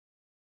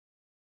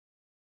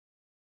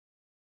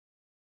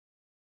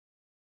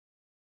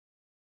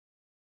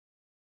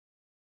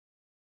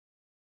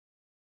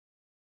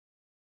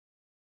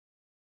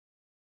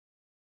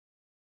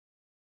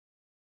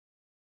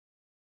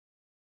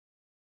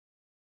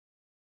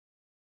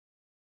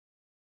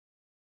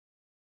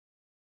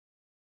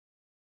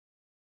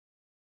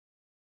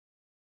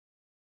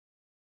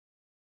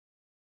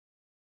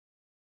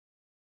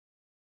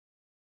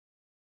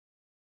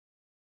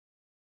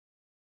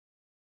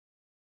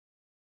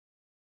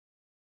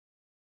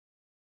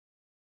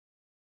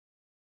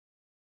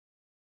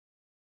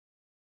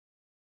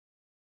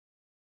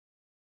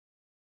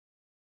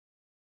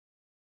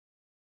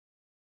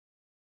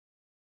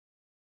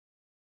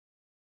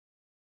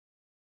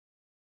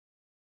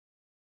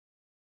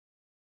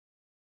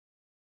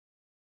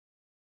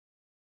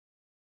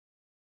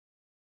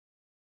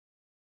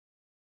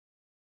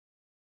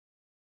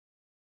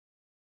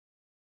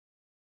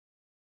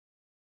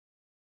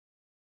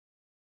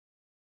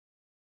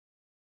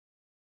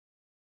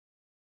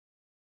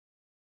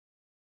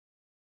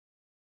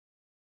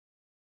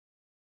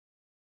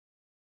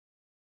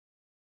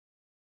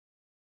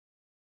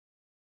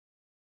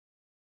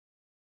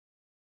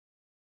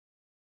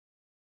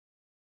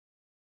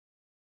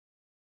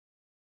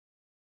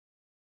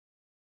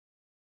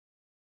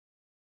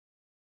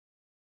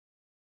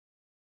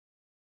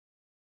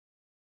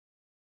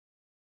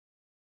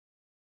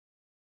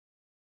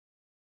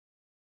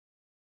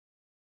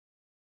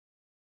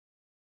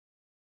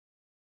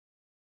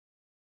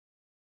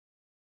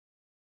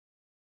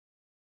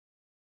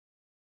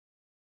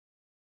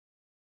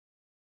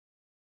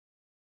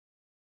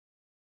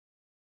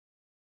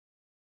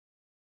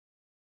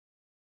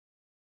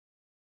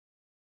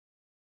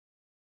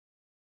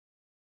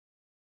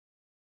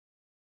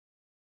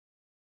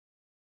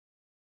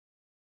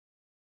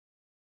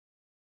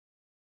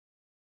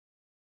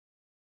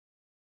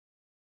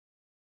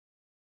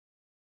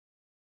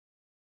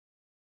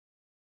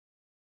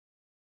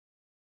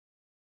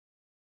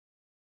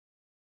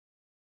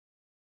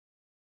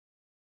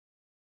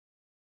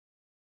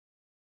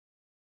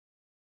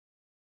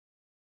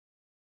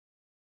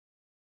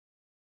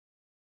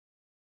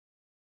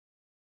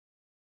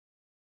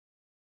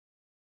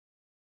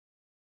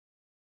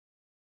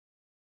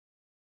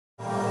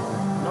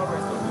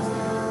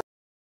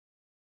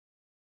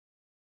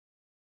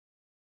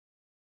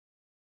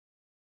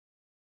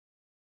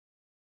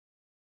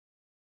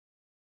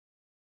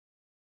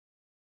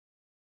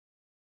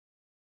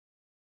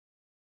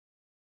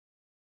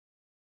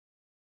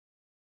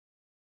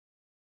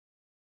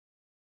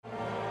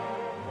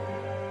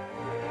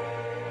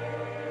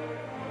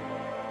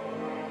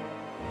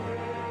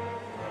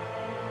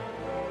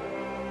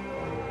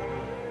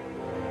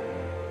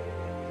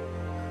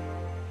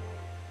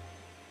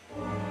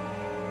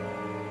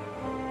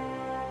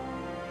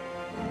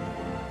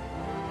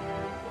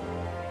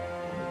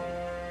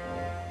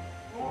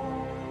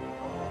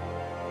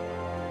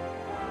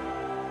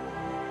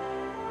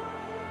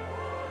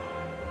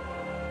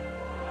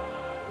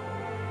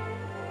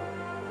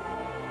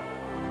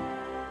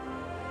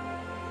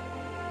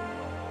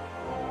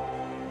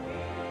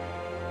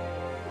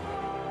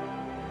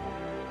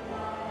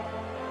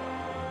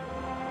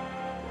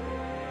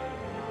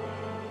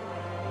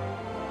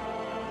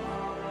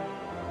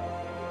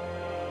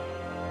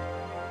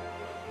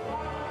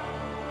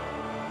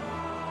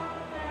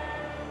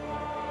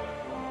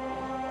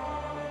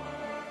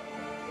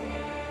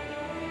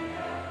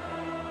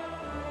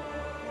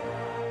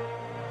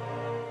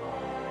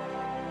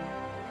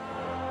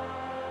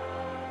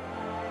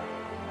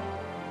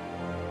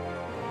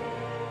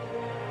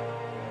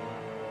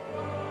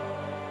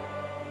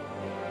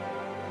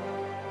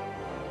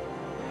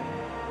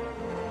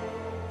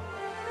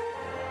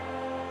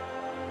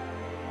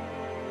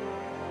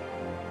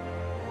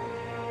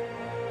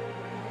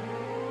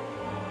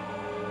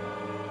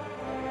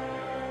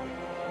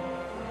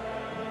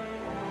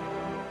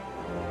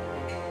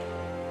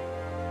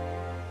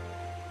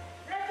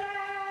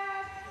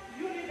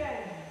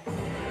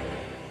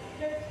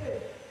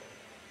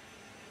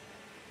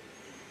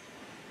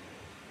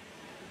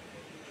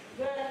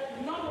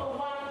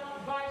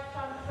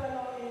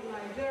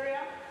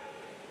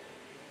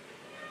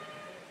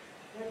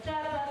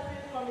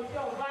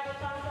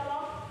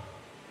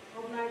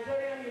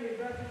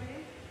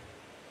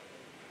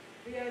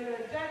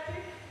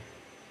energetic,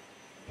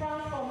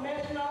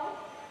 transformational,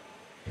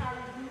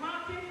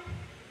 charismatic,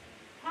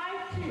 high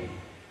chief,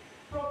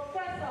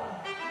 Professor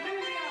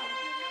William.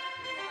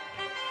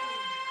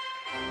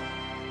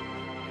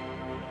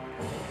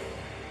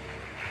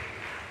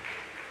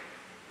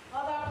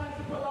 Other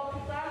principal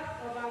officers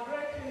of our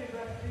great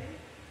university,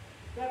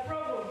 the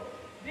provost,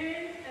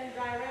 deans and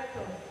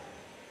directors,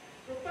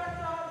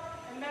 professors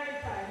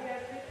emerita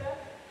here seated,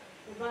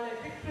 the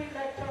valedictory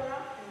lecturer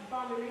and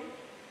family,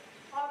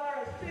 other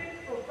esteemed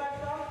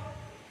professors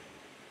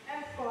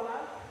and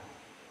scholars,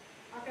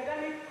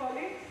 academic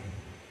colleagues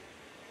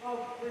of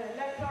the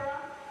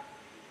lecturer,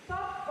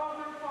 top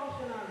government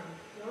functionaries,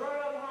 the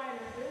Royal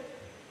Highnesses,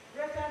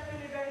 research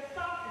university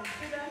staff and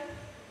students,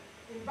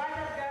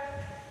 invited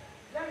guests,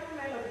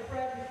 gentlemen of the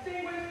press,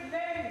 distinguished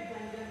ladies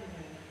and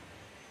gentlemen.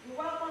 We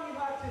welcome you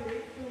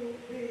heartily to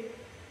the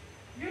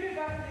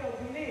University of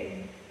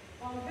Benin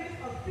on this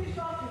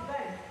auspicious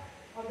event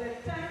of the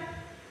 10th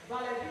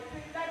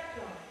valedictory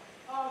lecture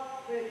of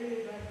the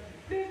university.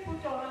 Please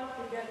put your hands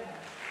together.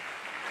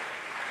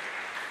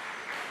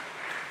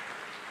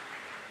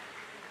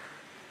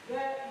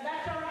 The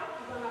lecturer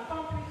is an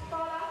accomplished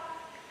scholar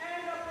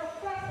and a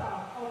professor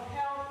of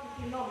health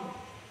economics.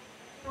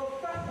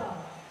 Professor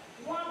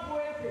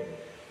NWABUEZE,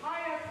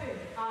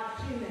 HYACINTH,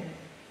 ACHIME.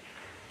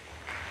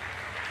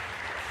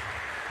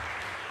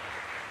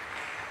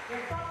 The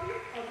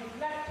topic of his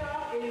lecture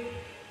is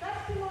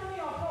Testimony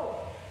of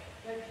Hope,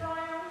 the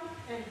Triumphs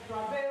and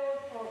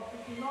Travails of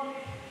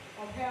Economics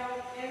of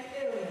Health and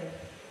Illness.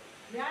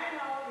 May I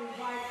now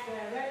invite the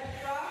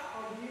registrar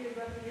of the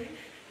university,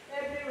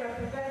 ably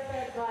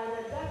represented by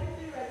the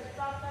Deputy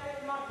Registrar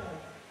Senate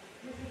Matters,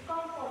 Mrs.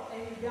 Comfort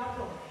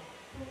Enigato,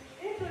 to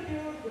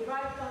introduce the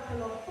Vice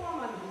Chancellor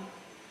formally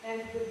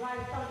and the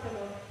Vice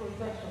Chancellor's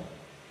procession.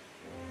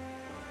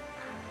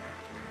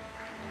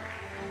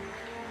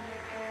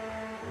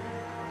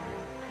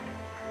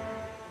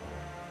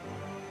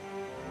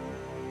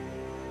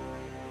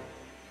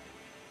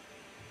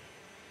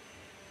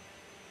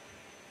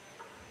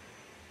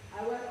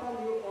 I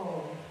welcome you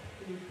all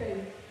to the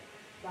 10th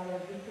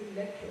valedictory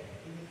lecture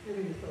in the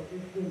series of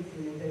this great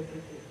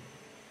university.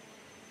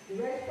 The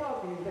Rector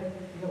of the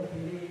University of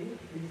Benin,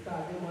 Mr.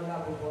 Ademola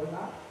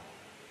Bobola,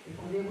 is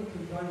unable to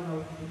join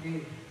us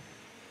today,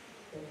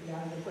 but he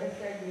has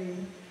requested me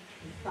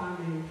to stand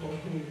in for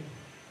him.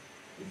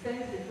 He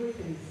sends the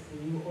greetings to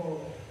you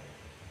all.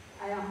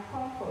 I am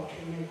Comfort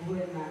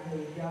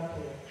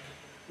Enigato,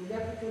 the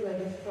Deputy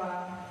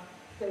Registrar,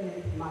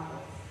 Senate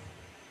Matters.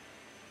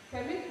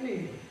 Permit me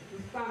to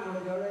stand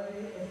on the already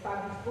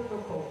established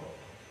protocol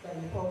by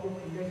the Public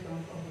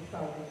Relations Officer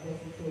of the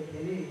University of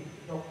Benin,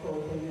 Dr.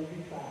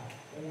 Benedicta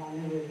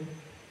Oyanere,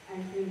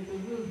 and to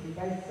introduce the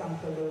Vice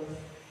Chancellor's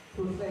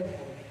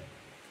procession.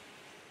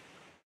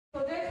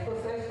 Today's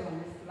procession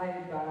is led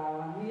by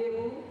our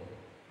amiable,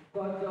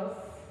 gorgeous,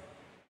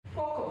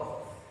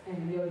 focused, and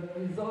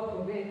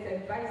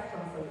result-oriented Vice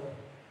Chancellor,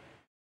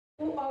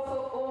 who also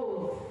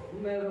holds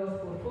numerous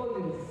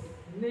portfolios,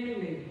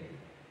 namely,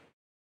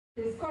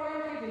 he is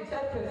currently the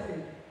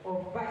chairperson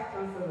of Vice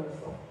Chancellors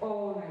of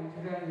all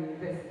Nigerian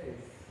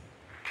universities.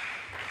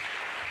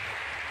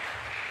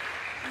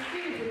 She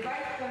is the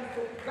Vice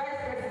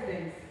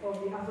President of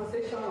the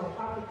Association of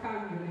African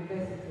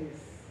Universities.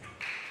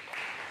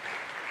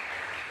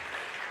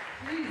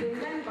 She is a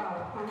member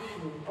of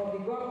Council of the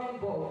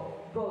Government Board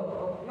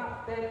of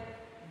NAFTEC,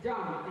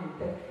 JAM, and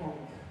Tech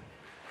Fund.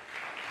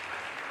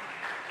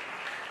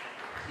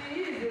 She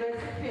is the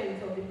recipient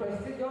of the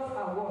prestigious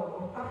award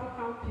of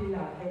African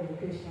Pillar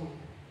Education.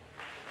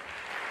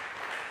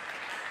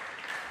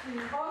 She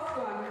is also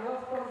an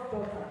illustrious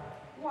daughter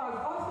who has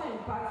also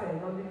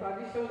imparted on the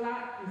traditional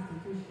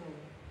institution.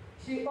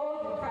 She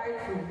holds the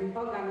title the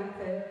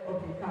Organete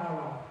of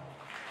Ikara.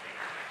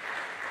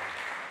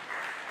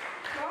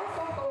 She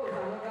also holds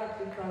another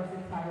chieftaincy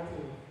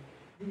title,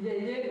 the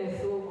Yeye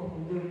Meso of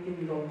Udo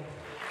Kingdom.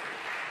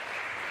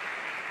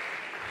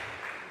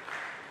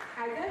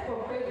 I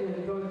therefore pray the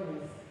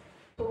indulgence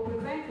to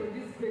present to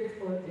this great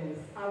audience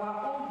our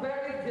own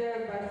very dear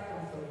Vice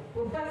Chancellor,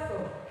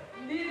 Professor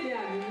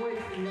Lilian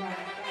Nweti.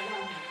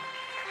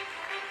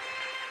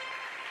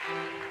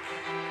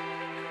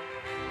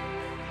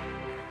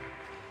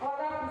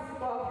 Other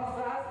principal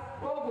officers,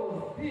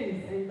 provosts,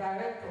 deans, and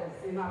directors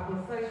in our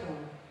procession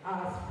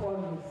are as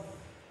follows.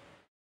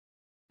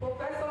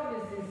 Professor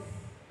Mrs.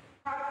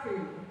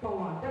 Catherine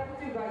Tonwa,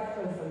 Deputy Vice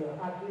Chancellor,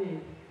 Admin.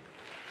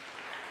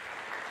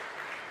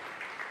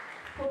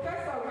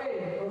 Professor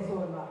Ray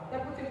Ozola,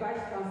 Deputy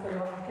Vice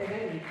Chancellor,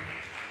 Academic.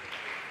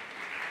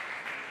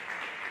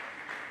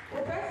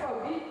 Professor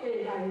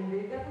B.A.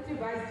 Ayinde, Deputy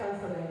Vice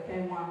Chancellor,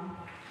 Kenwa.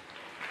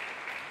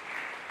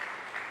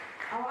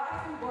 Our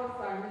acting boss,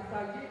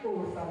 Mr.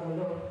 G.O.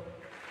 Sabolo.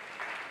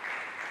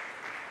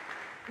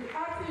 The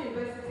acting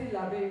university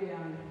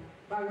librarian,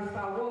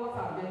 Barrister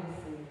Walter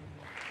Medicine.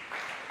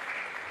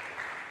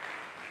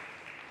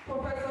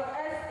 Professor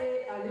S.A.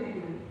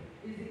 Aliyu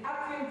is the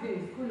acting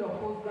dean, School of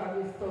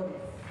Postgraduate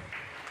Studies.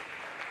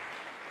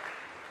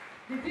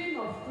 The Dean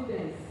of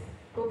Students,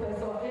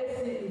 Professor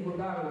A.C.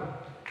 Ighodaro.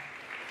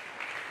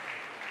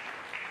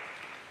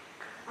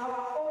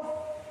 Our host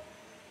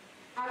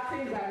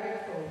acting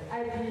director,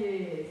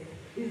 IBAS,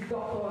 is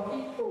Dr.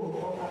 E.O.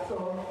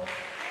 Okato.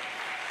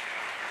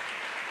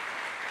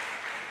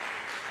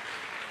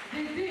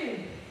 The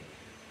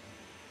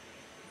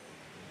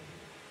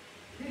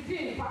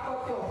Dean,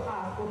 Faculty of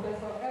Arts,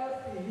 Professor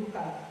L.C.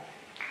 Yuka.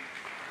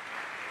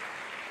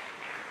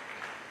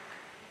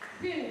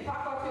 Dean,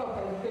 Faculty of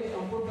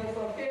Education,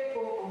 Professor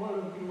K.O.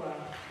 Omolubiwa.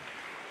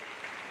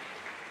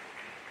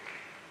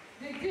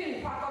 The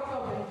Dean, Faculty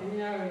of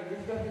Engineering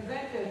is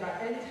represented by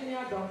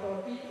Engineer Dr.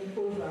 E.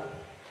 Ikoza.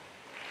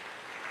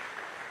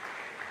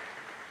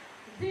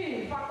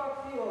 Dean,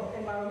 Faculty of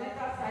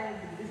Environmental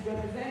Sciences is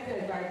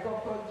represented by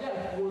Dr.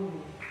 Jeff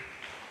Wolu.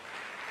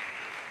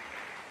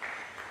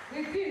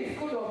 The Dean,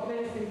 School of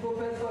Medicine,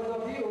 Professor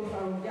W.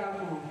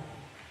 Sarugamo.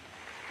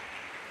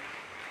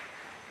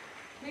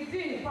 The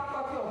Dean,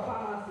 Faculty of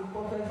Pharmacy,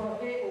 Professor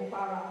A.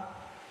 Opara.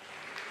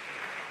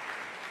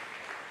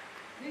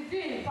 The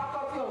Dean,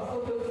 Faculty of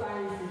Social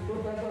Sciences,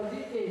 Professor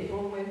D.A.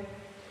 Onwe.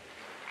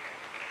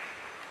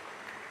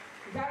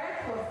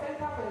 Director,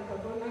 Center for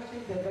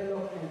Entrepreneurship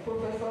Development,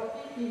 Professor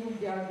E.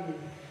 Udiagi.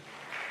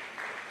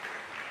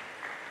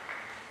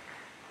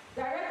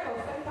 Director,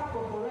 Center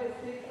for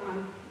Forensic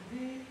and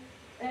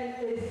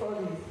DNA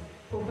Studies,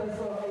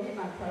 Professor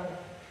Ayimata.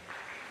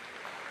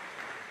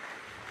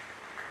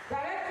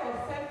 Director,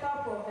 Center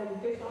for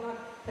Educational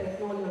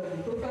Technology,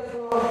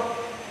 Professor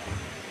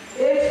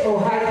H.O.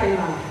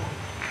 HYACINTH.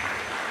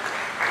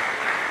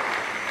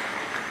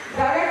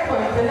 Director,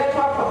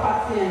 Intellectual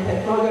Property and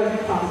Technology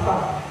Transfer,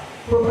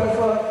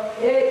 Professor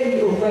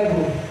A.E.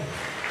 Obebu.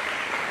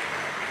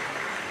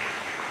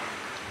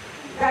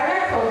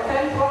 Director,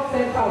 Central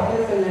Center of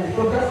Excellence,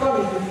 Professor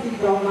Mrs. E.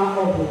 Donna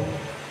Obu.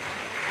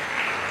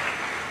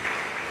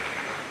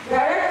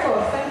 Director,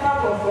 Center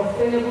for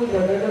Sustainable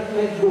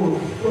Development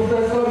Goals,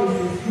 Professor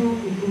Mrs. U.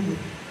 Igudu.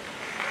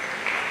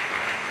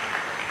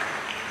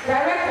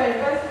 Director,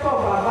 Investor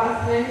of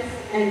Advancement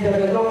and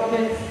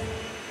Development,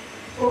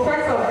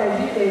 Professor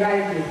Eddie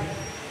Eraide.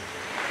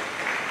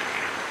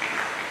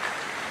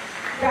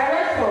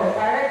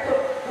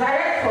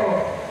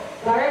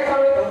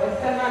 Directorate of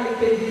External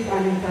Linkages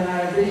and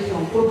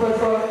Internalization,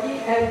 Professor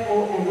E.F.O.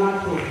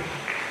 Enato.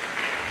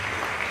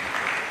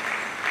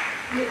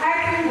 The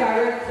Acting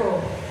Director,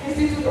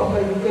 Institute of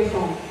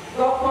Education,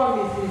 Dr.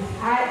 Mrs.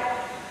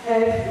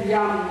 I.F.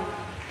 Yam.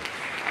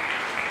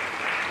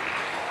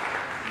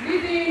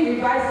 Leading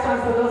the Vice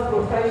Chancellor's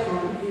profession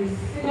is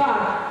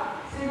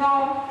Senior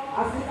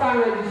Assistant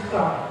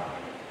Registrar,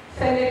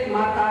 Senate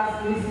Matters,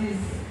 Mrs.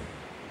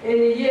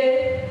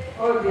 Eniye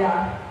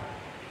Odia.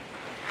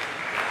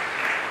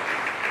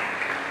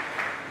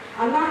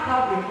 I now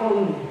have the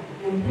honor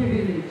and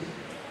privilege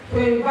to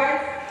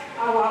invite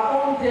our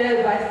own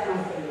dear Vice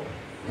Chancellor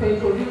to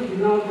introduce the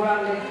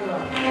inaugural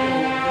lecturer.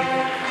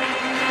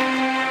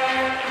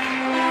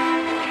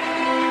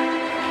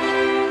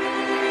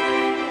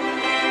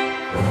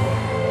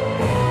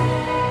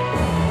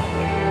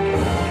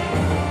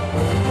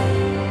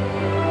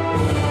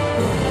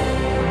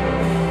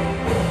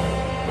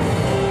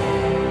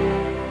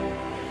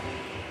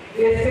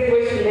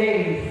 Distinguished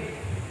ladies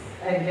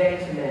and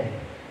gentlemen,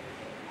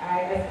 I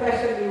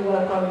especially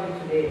welcome you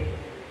today.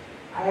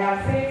 I have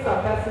seen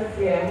some persons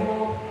here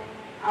who,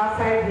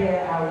 outside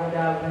here, I would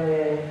have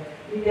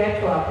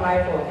needed to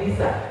apply for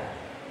visa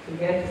to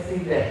get to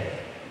see them.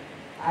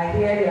 I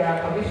hear there are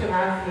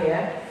commissioners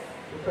here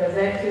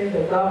representing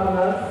the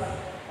governors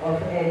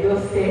of Edo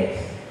State,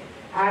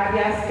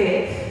 Abia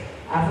State,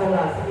 as well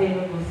as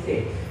Enugu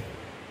State.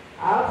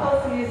 I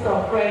also see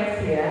some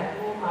friends here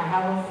whom I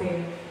haven't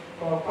seen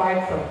for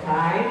quite some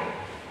time.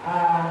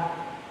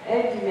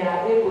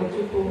 Engineer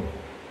Egochukwu,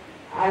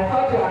 I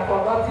thought you had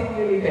forgotten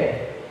Univen.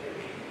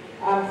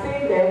 I'm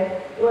seeing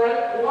them. Well,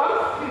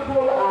 once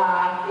people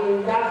are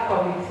in that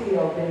committee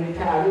of the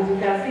retirees, you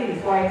can see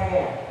it's white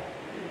hair.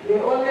 They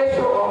only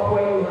show up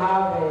when you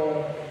have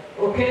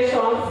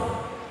occasions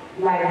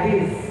like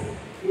this,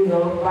 you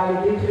know,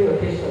 valedictory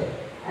occasion.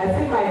 I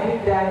see my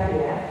big dad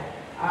here.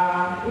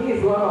 He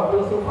is one of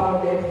those who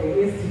founded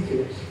the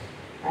institute.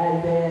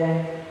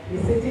 And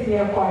he's sitting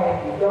here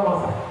quietly.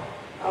 Don't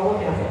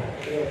yes.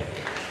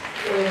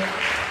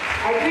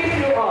 I greet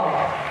you all.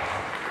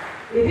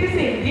 It is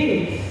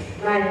indeed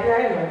my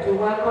pleasure to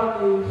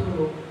welcome you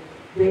to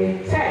the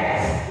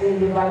text in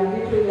the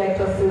valedictory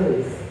lecture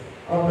series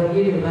of the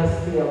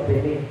University of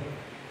Benin.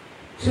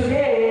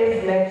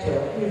 Today's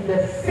lecture is the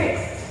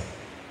 6th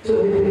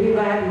to be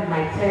delivered in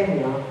my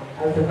tenure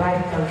as the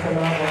Vice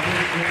Chancellor of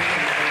this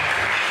university.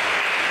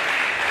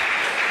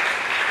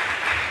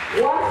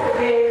 Once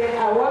again,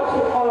 I want to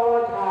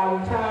urge our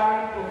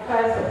retired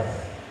professors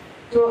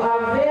to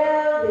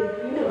avail the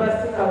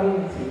university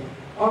community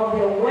of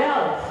the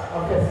wealth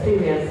of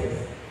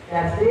experiences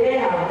that they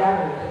have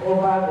gathered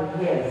over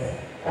the years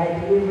by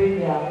delivering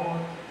their own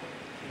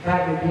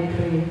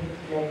valedictory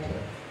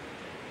lectures.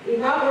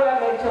 Inaugural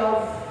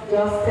lectures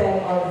just tell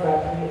us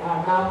that we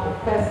are now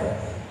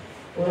professors,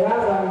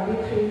 whereas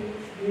valedictory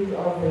gives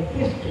us the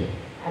history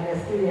and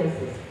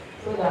experiences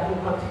so that we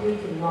continue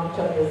to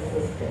nurture this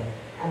system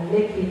and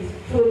make it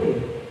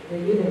truly the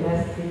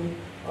university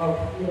of,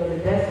 the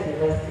best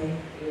university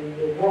in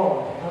the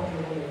world, not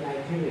even in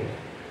Nigeria.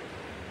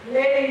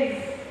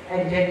 Ladies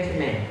and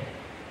gentlemen,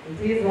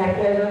 it is my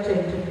pleasure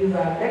to introduce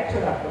our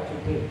lecturer for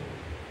today.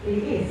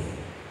 He is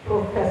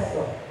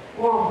Professor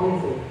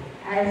NWABUEZE,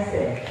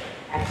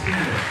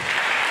 ACHIME.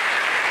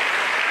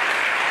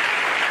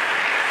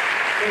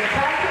 The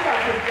title of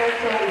his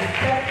lecture is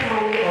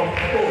Testimony of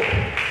Hope,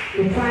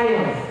 the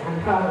Triumphs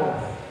and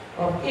Travails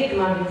of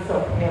Economics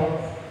of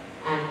Health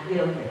and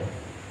Illness.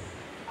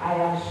 I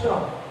am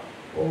sure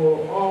we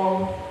will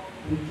all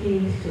be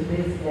keen to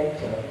this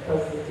lecture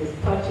because it is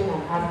touching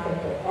an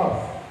aspect of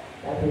us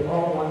that we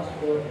all want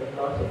to know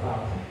a lot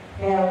about,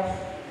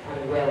 health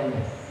and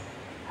wellness,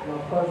 and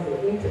of course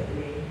the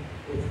interplay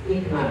with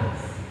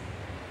economics.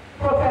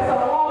 Professor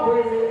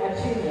NWABUEZE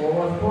ACHIME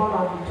was born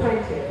on the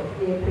 20th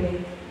of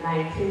April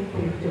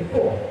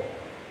 1954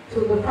 to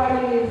the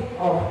families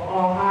of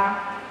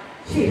Oha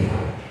Chief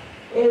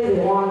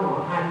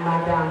Ezewono and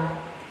Madam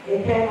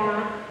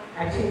Ekena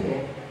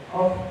ACHIME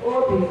of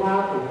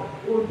Obimagu,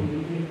 Udi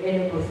in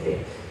Enugu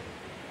State.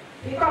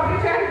 He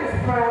completed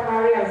his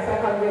primary and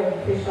secondary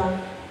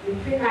education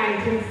between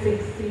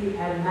 1960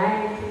 and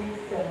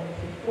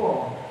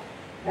 1974.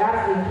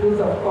 That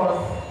includes, of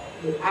course,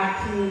 the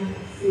active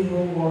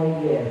Civil War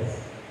years.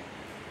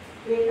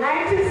 In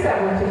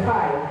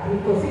 1975, he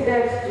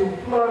proceeded to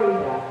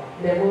Florida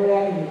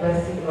Memorial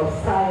University of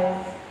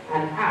Science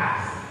and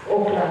Arts,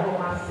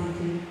 Oklahoma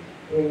City,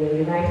 in the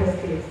United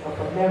States of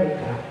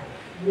America,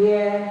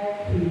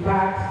 where he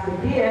backed the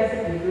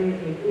BSc degree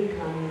in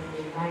economics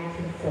in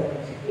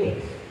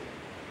 1978.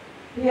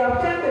 He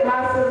obtained the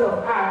Master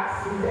of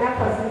Arts with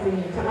emphasis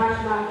in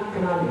international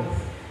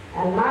economics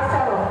and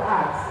Master of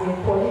Arts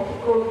in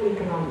political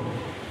economy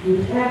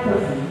with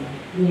emphasis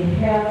in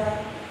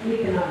health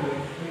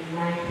economics in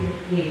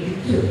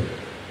 1982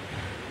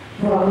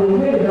 from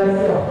the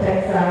University of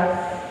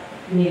Texas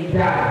in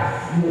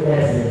Dallas,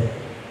 USA.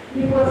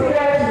 He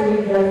proceeded to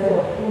the University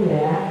of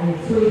Pune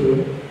in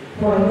Sweden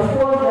for his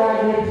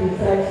postgraduate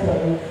research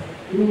studies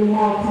in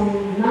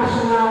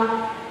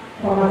multinational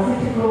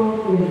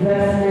pharmaceutical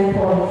investment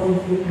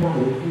policies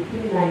economics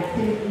between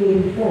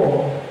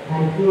 1984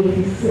 and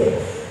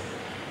 86.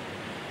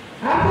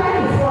 After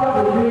his first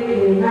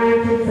degree in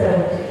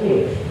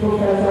 1978,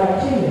 Professor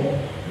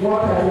ACHIME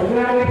worked as a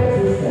graduate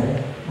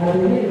assistant at the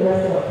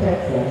University of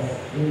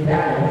Texas in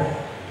Dallas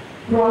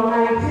from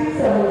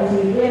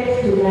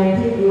 1978 to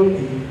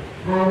 1980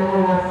 and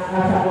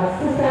as an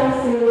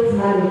assistant sales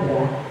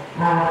manager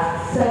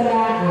at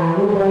Seller and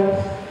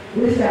Robert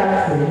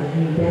Richardson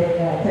in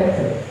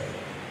Texas.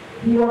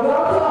 He was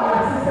also an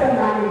assistant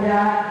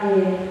manager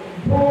in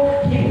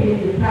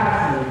bookkeeping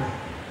department,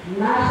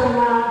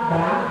 National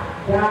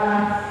Bank,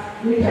 Dallas,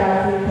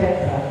 Richardson,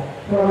 Texas,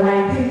 from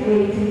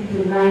 1980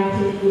 to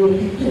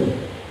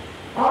 1982.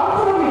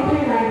 Also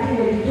between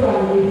 1982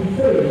 and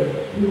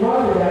 1983, he was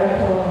the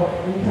director of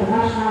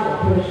international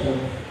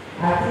operations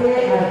at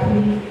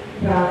A&P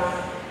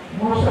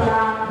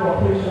Transnational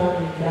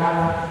Corporation in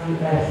Dallas,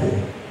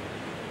 USA.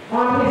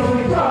 On his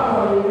return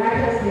from the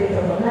United States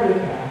of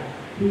America,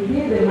 he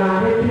did the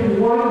mandatory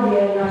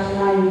one-year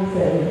national youth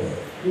service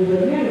with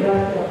the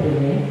University of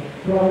Benin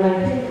from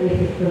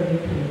 1983 to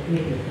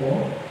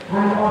 1984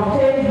 and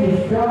obtained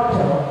his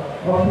Doctor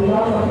of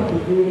Philosophy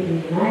degree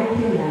in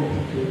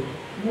 1992,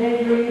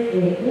 majoring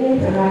in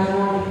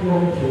International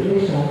Economic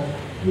Relations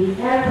with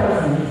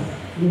emphasis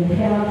in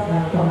health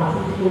and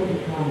pharmaceutical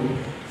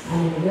economics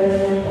and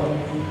investment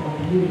policy from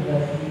the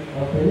University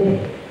of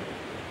Benin.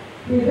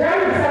 He joined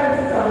the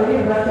services of the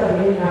University of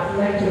Benin as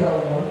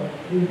lecturer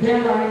in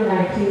January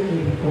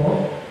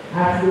 1984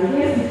 at the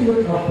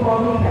Institute of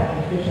Public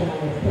Administration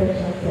and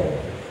Extension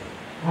Services,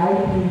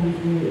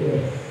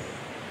 IPES,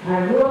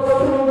 and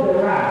rose through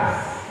the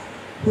ranks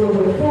to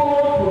the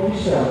full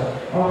position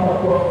of a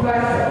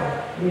professor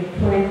in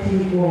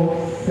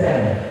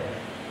 2007.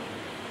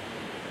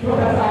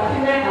 Professor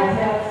ACHIME has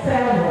held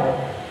several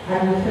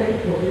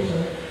administrative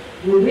positions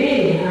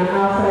within and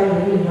outside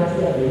the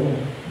University of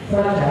Benin,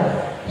 such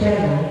as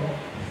Chairman,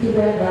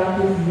 Student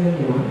Baptist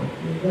Union,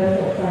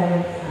 University of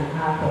Science and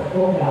Arts of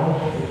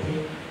Oklahoma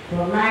City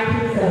from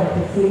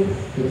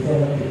 1976 to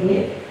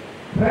 78,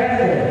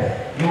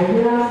 President,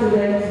 Nigerian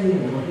Students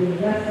Union,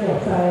 University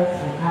of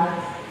Science and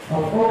Arts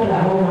of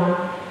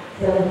Oklahoma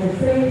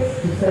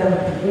 76 to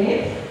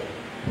 78,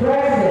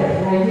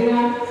 President,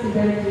 Nigerian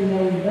Students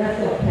Union,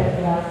 University of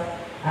Texas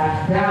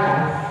at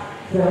Dallas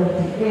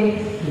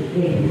 78 to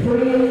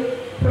 83,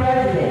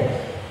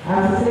 President,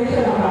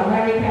 Association of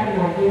American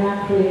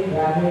Nigerian Trade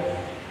Graduates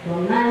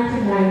from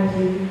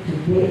 1990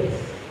 to date.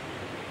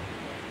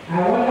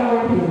 I wonder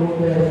when people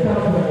will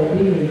stop from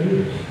being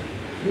huge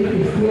if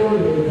he's still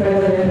the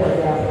president of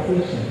the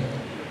association.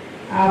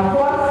 Our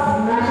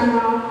first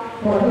national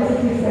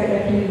publicity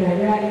secretary,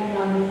 Nigerian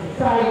Economic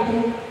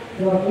Society,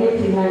 from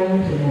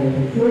 89 to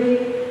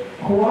 93,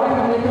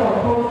 coordinator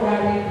of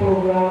postgraduate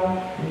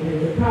program in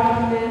the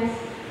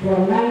departments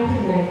from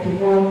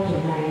 1991 to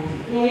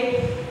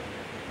 98.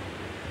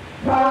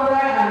 Founder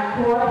and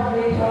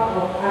coordinator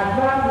of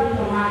Advanced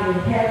Diploma in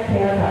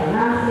Healthcare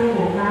Financing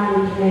and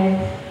Management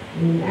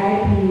in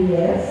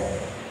IPES.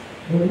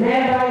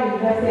 Remember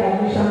University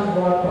Admissions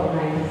Board from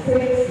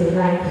 96 to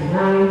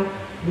 99.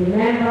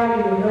 Remember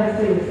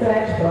University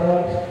Research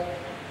Board.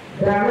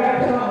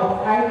 Director of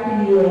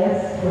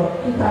IPES from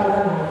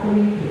 2003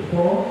 to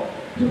 4,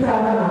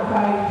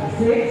 2005 to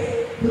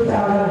 6,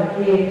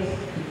 2008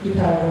 to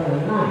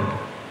 2009.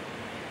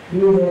 He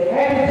is the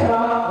editor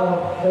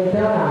of the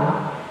Journal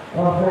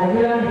of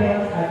Nigerian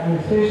Health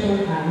Administration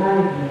and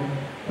Management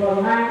from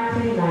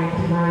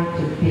 1999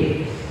 to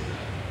date.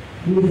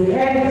 He is the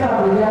editor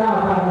of the Journal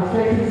of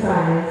Administrative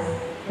Science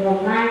from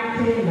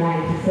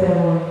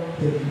 1997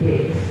 to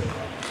date.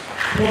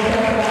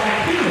 Professor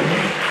ACHIME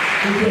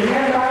is a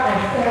member of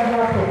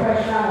several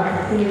professional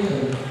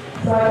associations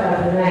such as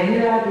the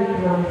Nigerian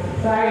Economic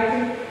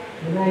Society,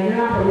 the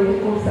Nigerian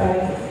Political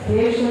Science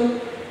Association,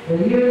 the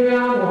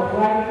Union of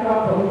Radical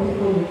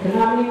Political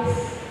Economics,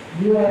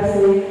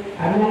 USA,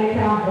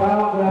 American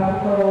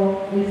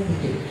Biographical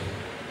Institute.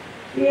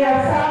 He has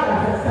served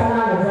as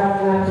external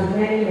examiner to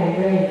many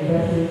Nigerian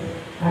universities,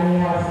 and he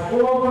has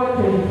over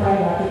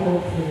 25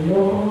 articles in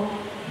local,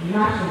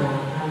 national,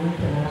 and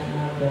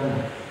international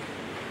journals.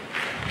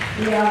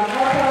 He has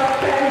authored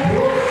 10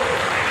 books,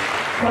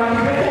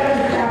 contributed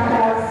to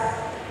chapters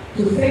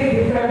to 6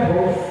 different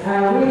books,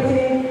 and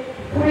written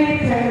 3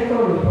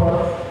 technical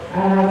reports,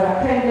 and has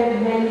attended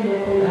many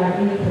local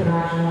and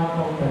international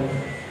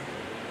conferences.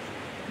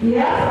 He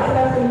has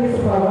successfully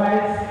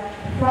supervised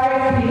 5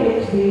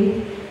 PhD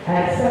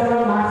and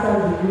several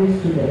master's degree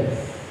students.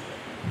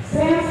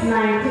 Since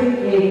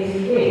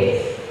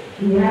 1988,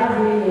 he has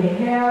been a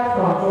health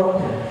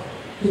consultant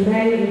to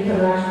many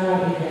international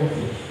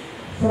agencies,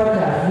 such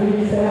as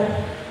UNICEF,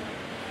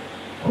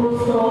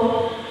 CUSCO,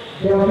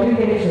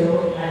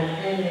 WHO, and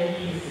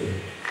NNPC.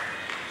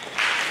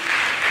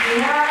 He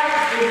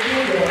has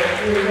included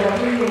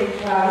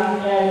a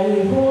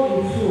who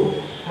is who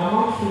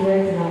among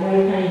students in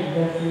American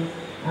universities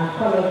and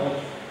colleges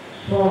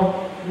from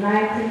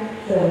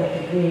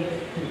 1978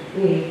 to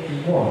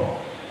 81.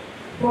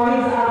 For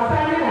his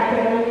outstanding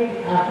academic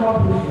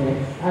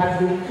accomplishments at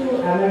the 2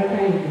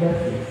 American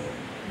universities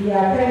he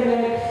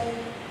attended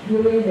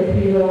during the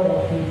period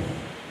of his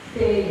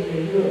stay in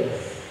the U.S.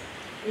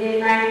 In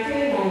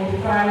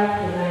 1995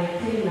 to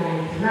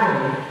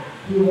 1999,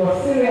 he was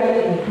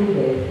serially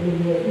included in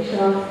the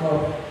editions of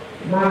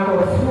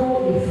Marcus Who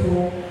is Who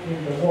in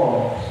the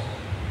World.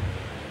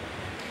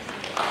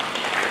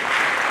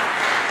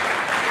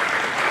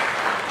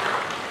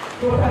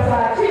 Professor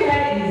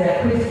ACHIME is a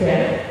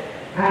Christian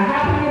and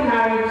happily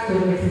married to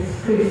Mrs.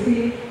 Christy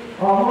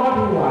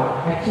Omoduwa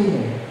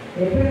ACHIME, a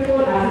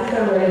principal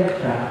assistant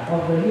registrar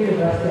of the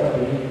University of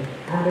Benin,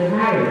 and the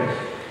marriage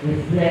is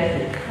blessed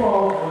with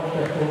 4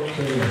 wonderful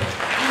children.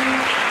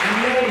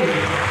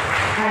 Ladies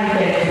and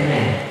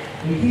gentlemen,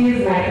 it is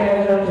my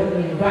pleasure to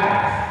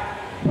invite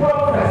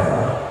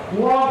Professor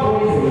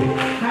NWABUEZE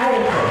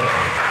ACHIME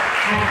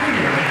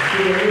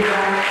to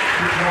deliver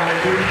his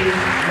valedictory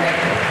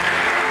lecture.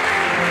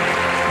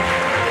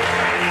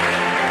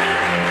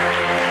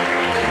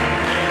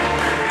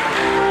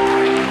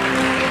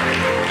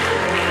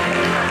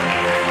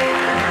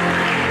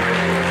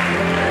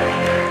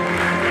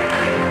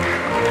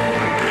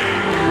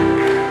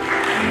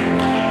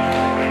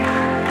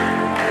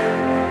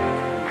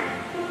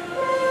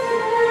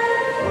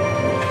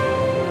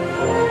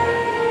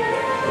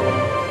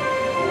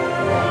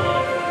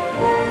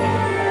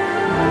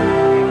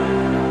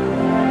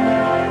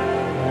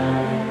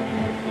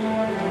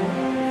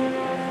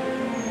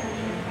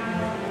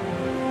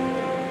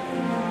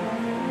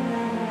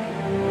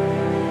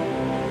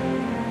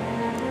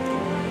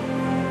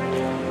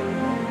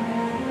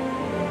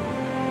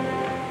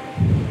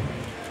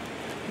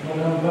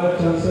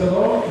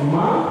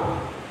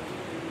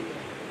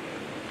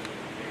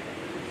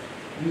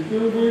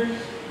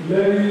 Distinguished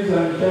ladies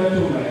and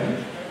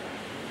gentlemen,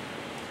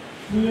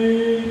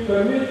 please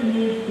permit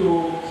me to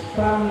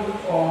stand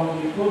on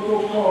the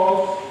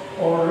protocols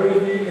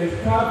already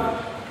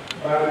established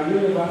by the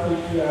University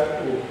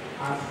PIO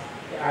as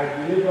I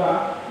deliver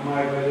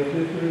my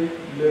valedictory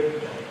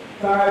lecture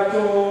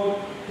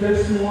titled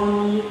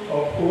Testimony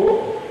of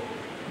Hope,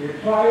 the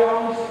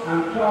Triumphs and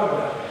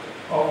Travails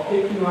of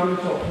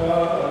Economics of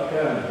Health and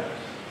Wellness.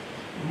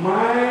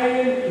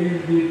 Mine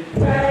is the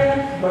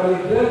 10th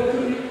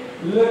valedictory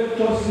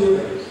lecture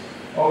series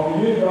of the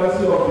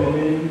University of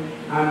Benin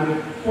and the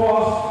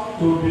first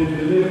to be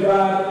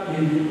delivered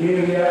in the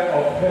area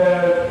of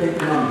health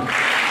economics.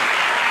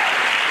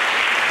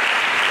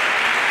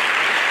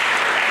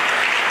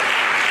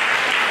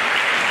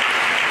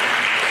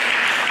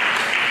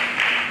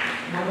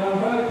 Madam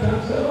Vice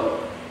Chancellor,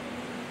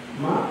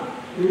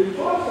 the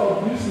first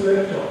of this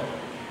lecture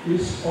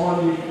is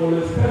on the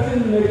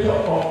holistic nature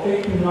of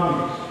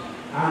economics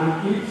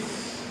and its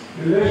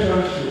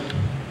relationship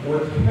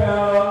with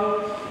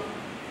health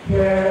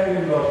care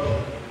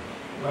industry.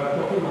 We are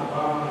talking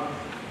about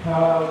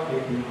health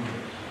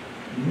economics.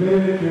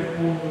 many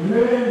people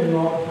may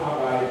not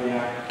have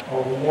idea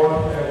of what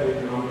health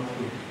economics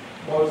is.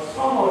 But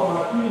some of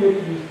my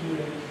PhD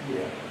students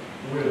here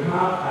will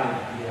have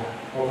idea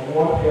of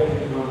what health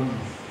economics is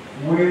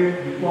when,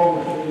 before we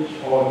finish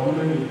or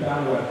during the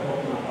time we are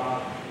talking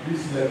about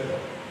this lecture.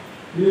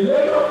 The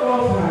lecture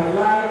first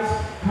highlights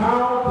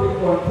how the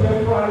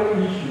contemporary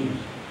issues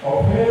of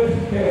health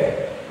care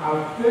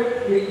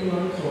affect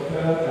economics of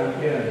health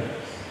and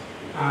illness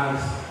as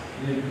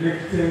the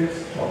victim's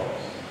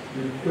choice.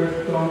 The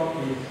question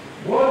is,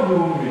 what do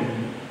you mean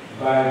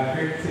by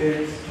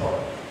victim's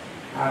choice?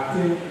 I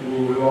think we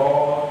will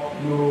all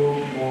know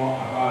more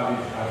about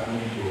it as we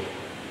go.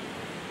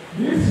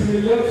 This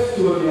relates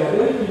to the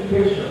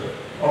identification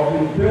of the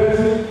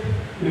basic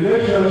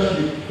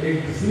relationship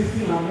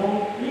existing among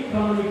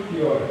economic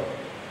theory,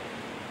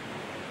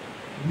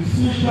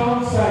 decision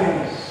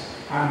science,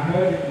 and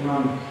health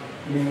economics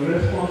in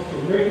response to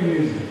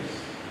mechanisms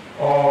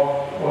of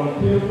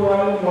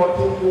contemporary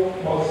multiple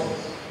causes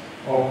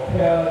of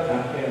health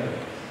and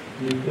illness.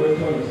 The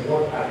question is,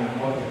 what are the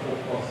multiple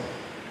causes?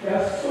 There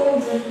are so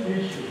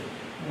many issues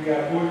we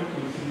are going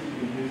to see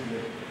in this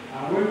lecture.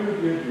 And when you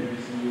get to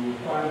this, you will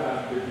find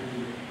out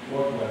basically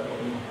what we are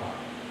talking about.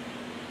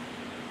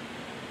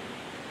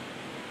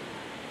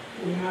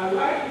 We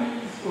highlight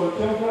these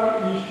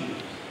contemporary issues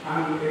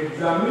and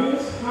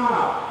examines how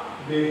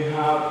they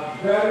have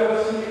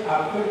variously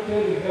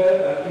affected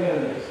health and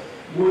illness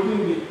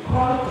within the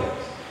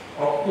context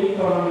of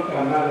economic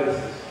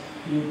analysis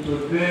in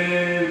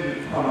today's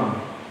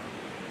economy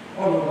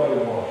all over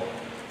the world.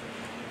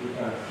 You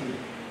can see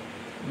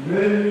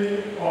many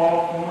of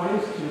my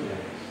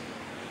students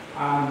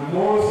and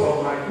most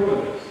of my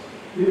colleagues,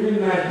 even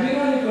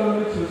Nigerian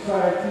Economic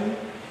Society,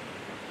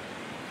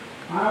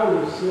 I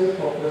would say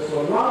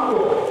Professor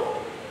Lambo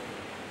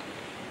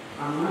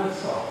and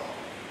myself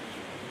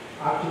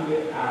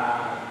actually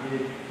are the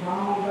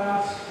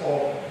founders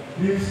of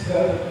this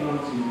health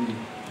economics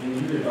in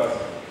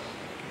universities,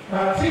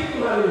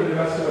 particularly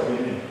University of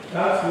Benin.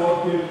 That's what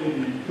gave me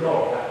the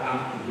job I am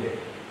today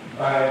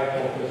by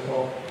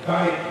Professor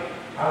Baik.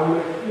 I will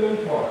explain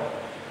for it.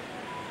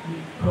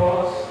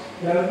 Because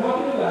there is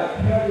nothing like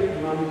health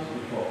economics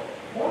before.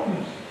 What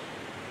is it?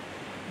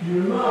 You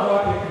know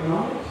about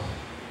economics,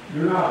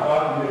 you know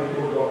about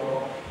medical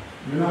doctors,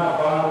 you know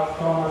about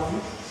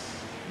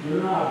pharmacists, you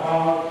know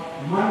about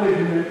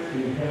management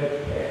in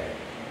healthcare.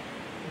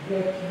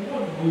 But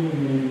what do you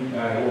mean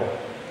by what?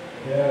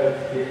 Health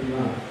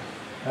economics.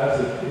 That's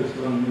a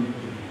question we need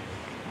to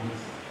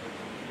answer.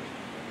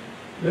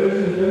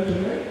 Ladies and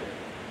gentlemen,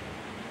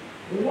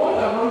 what I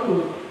want to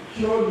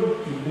show you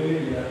today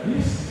is that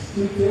this is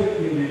stated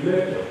in the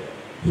lecture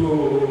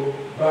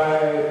by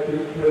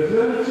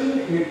presenting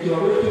a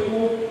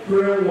theoretical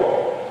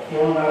framework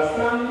for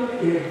understanding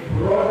a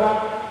broader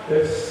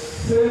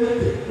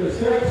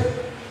perspective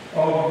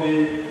of the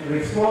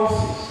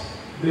responses,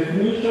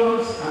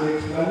 definitions, and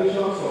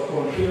explanations of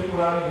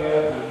contemporary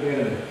health and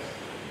illness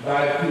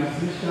by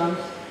physicians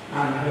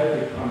and health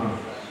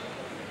economists.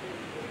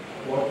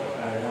 What I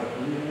have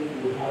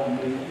mean, we have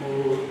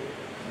medical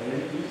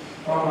scientists,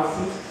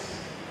 pharmacists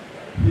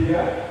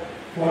here.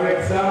 For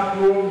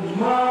example,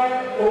 my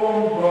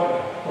own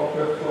brother,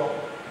 Professor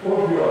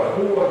Obiola,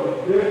 who was the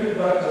deputy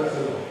vice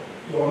chancellor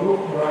to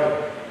Onukrai,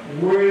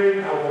 when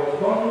I was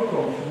coming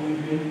from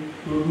Sweden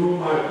to do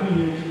my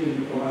PhD in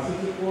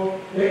pharmaceutical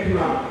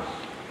economics,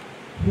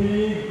 he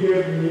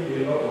gave me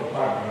a lot of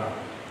background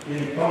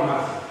in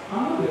pharmacy.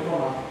 I'm not a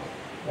pharmacist,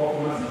 but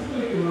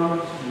pharmaceutical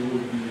economics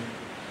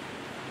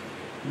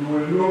you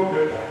will know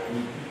better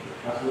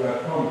as we are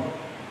coming.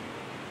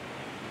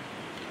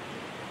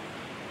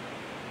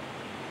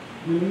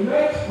 The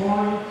next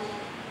point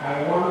I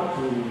want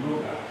to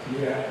look at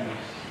here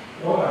is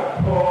what I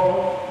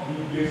call the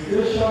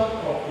gestation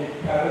of a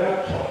career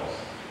choice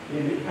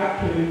in the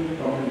academic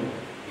community.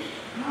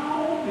 How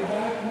did I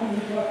come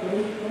into the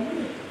academic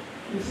community?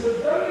 It's a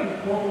very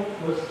important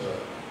question.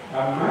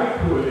 And my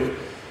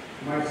colleagues,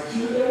 my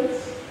students,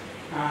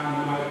 and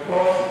my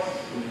courses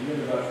in the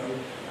university,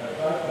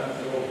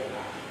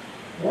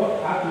 what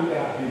actually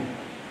have been.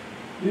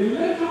 The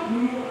lecture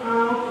grew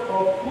out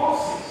of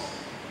courses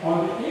on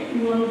the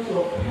economics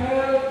of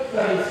health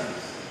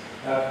sciences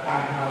that I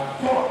have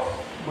taught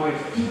my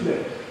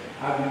students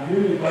at the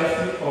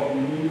University of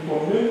Benin for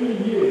many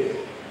years.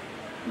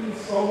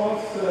 It's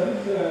almost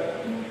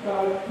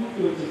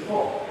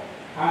 2024.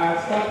 I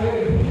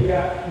started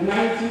here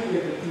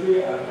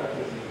 1983 as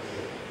practicing.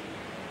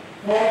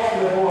 First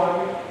level one,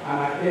 and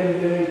I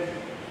ended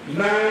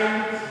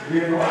 9th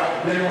January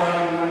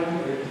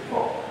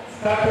 1984.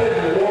 Started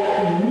the work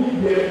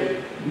immediately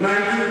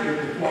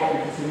 1984.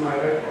 It is in my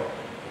record.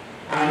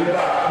 I never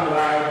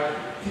applied to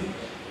teach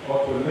or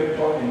to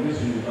lecture in this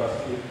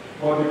university.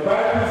 But the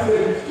Bible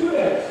says the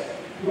students,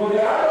 because the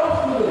adult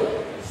students,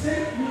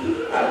 said we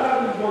shouldn't allow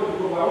this boy to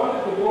go. I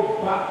wanted to go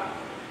back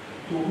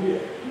to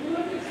here.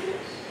 United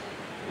States.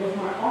 Because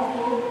my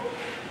uncle,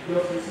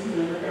 Justice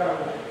America,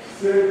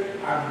 said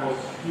I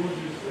must do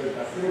this. I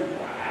said,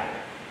 why?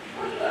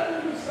 Why should I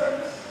do this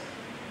service?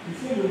 He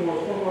said you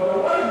must come back.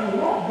 Why you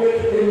not get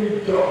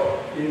any job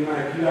in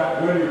Nigeria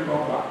when you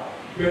come back?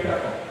 Better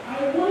come. I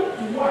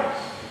went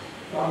twice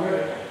to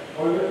America.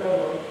 Or later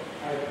on,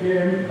 I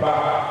came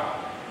back.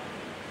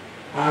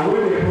 And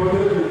when they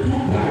promoted me 2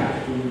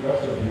 times to the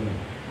University of Union,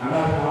 and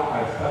that's how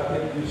I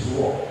started this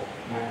work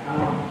I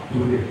am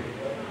today.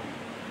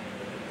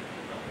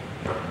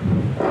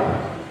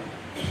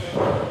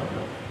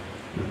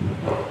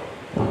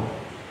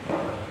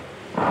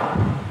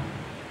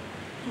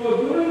 So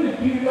during the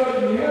period,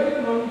 the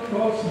economic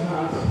cost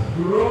has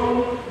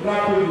grown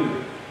rapidly,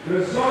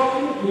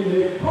 resulting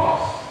in a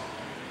cost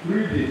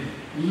reading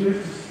which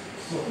is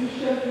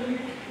sufficiently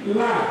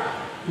large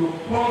to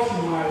cause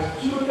my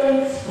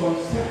students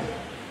concern.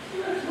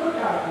 Students look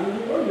at it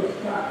when you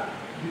start,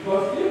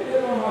 because if they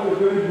don't have a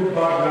very good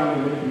background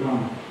in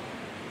economics,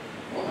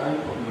 what are you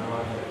talking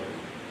about here?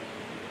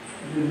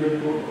 It is very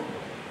good.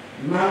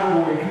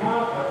 Now we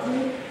have, I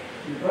think,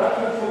 the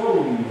practice of what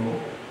we know,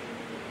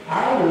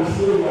 I will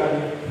say we are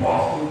the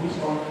first in this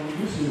country,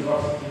 this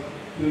university,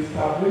 to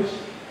establish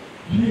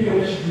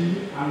PhD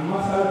and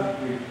master's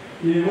degree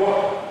in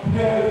what?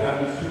 Health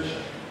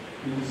administration.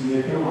 It is in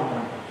a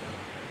campus,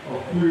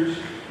 of which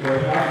we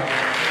have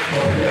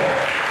prepared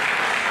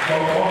for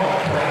all our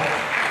class.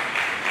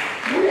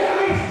 We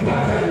are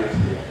started it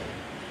here,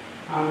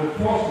 and the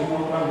first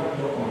number will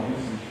talk on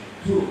this issue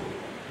too,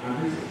 and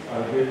this is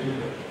our great.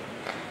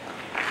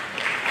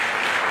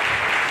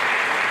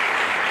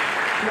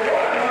 So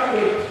what I want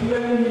to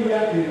explain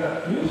here is that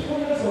the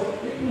usefulness of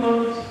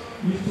economics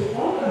is to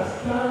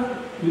understand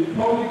the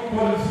public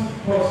policy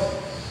process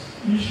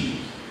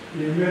issues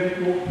in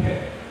medical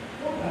care.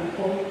 What are the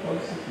public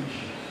policy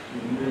issues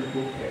in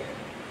medical care?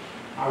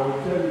 I will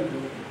tell you two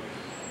things.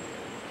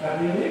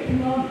 That in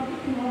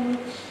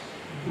economics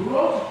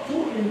brought 2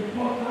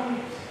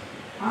 important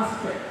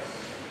aspects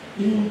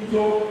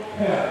into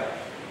health.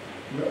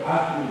 You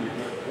ask me,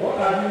 what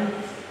are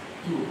these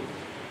 2?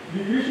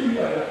 The issue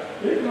here is that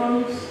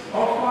economics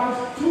offers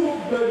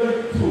 2 basic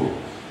tools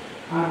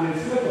and a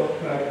set of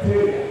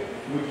criteria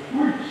with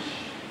which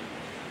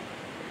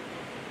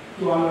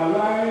to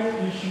analyze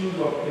issues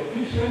of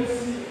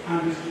efficiency and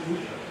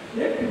distribution.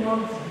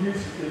 Economics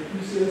gives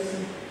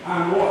efficiency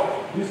and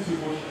what?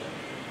 Distribution.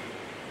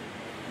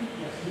 If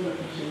there's no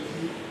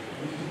efficiency,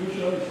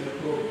 distribution is a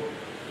problem.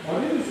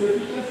 But if it's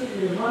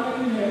efficiency in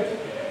managing health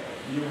care,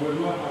 you will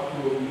not have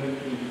problem in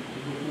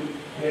distributing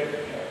health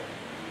care.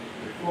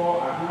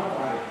 Before I have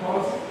my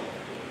cousin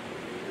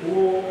who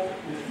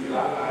is still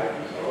alive,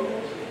 is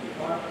almost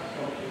 55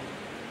 something.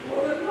 He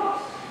was a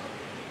nurse.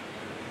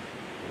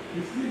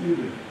 He's still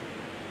living.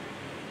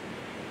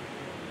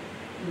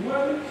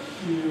 When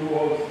she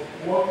was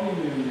working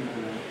in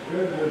the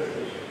railway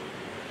station,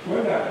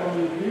 when they are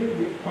coming in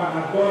with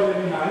Panadol,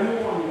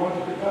 anyone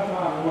wanted to take that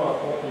and work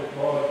what they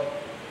call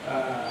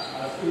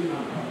aspirin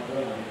and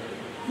Panadol.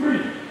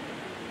 Free.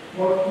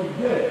 But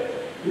today,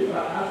 if I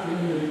ask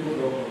any medical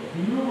doctor, do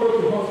you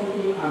go to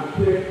hospital and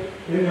take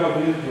any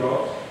of these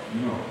drugs?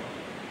 No.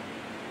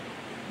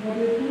 But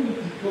they do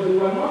it because they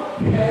were not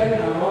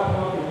caring about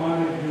how to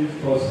manage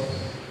these processes.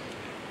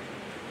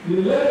 The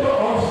letter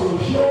also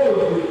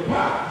shows the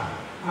path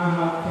I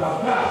have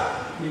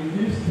traversed in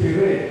this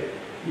terrain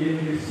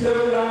in the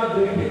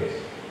several decades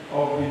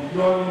of the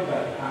journey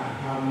that I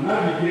have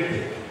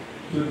navigated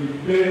to the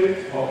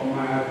base of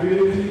my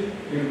ability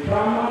in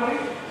primary,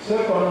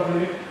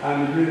 secondary,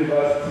 and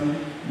university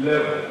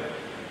level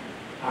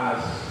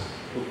as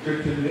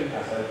objectively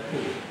as I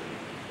could.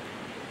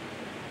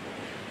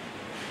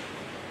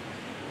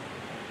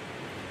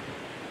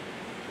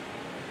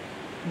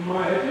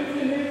 My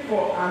epiphany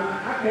for an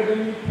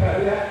academic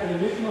career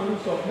in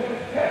economics of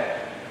healthcare,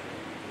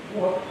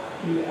 what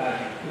actually are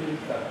the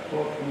things that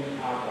brought me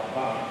out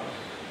about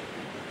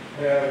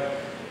health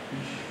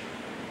issues?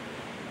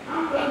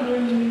 After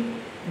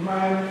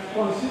my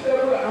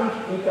considerable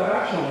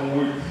interaction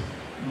with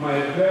my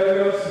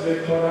various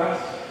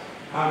lecturers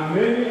and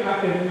many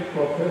academic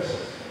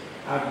professors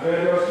at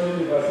various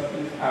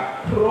universities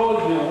across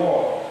the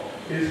world,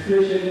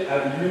 especially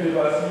at the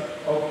University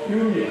of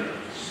Union,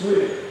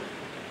 Sweden.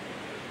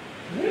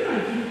 When I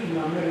lived in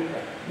America,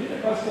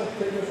 University of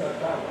Texas at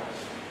Dallas,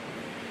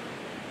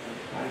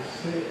 I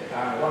said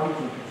I want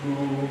to do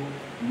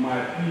my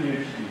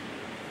PhD.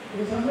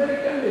 Because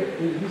American,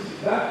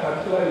 that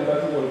particular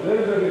university was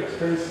very, very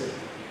expensive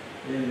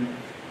in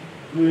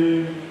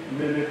doing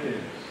many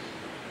things.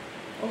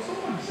 Or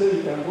someone said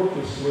you can go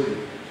to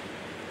Sweden.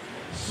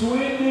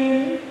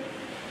 Sweden,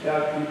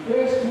 that you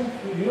pay school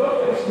fees, you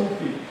don't pay school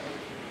fees,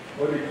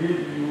 but they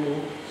give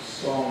you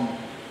some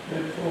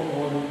petrol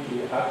money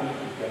to apply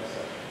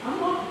yourself. I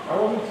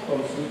wasn't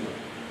from Sweden,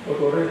 but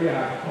already I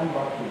had come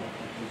back to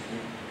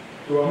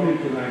Sweden,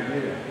 to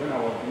Nigeria when I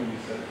was doing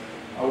research.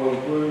 I was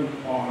going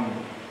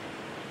on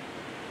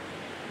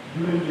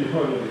during the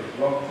holidays,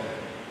 long time.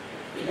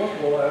 What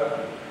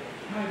was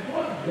I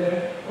got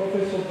there,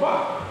 Professor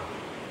Bach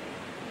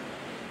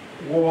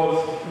was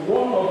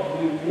one of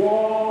the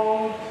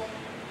world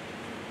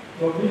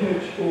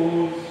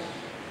WHOs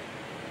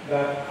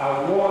that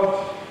award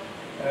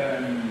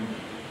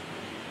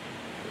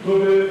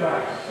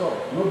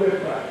Nobel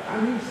Prize. And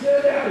he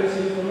said there is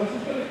in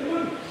pharmaceutical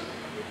economics.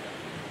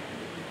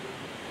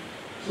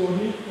 So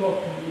he thought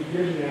he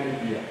gave me an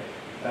idea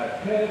that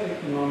health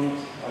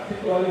economics,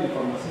 particularly in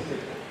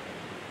pharmaceutical,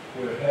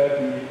 will help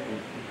me in it.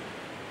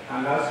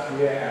 And that's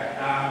where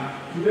I am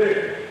today.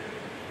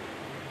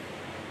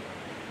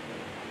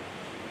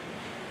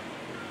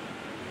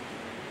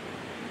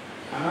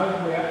 And that's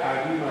where I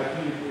did my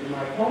PhD,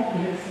 my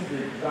comprehensive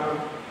exam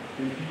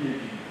in PhD.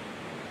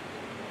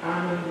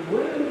 And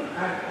when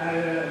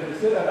they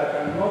said that I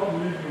cannot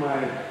leave my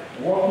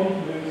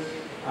working place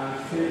and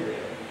stay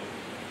there,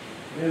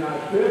 then I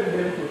begged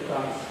them to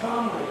transfer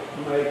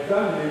my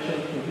examination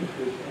to this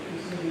place, to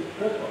see the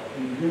record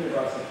in the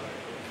university.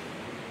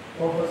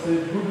 Professor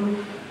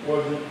Gudu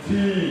was the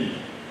dean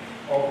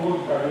of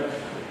postgraduate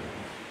school.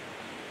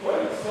 When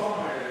he saw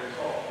my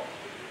result,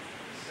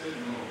 he said,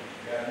 no,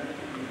 they are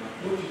making me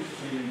approach it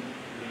in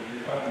the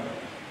department.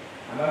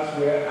 And that's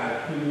where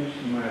I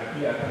finished my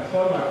PhD. I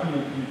transferred my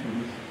PhD to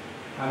this.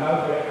 And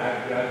that's where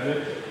I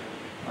graduated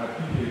my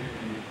PhD,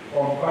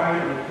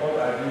 combined with what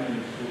I did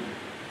in school.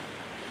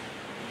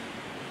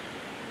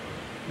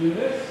 The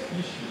next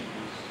issue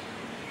is,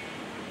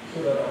 so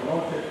that I will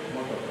not take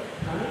much of that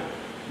time,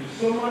 is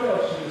summary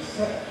of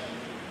research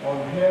on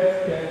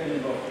healthcare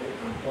industry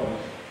and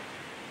policy.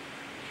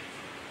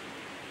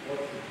 What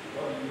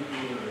do you do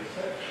in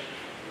research?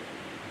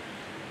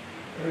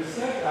 The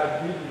research I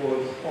did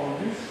was on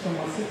this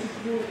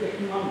pharmaceutical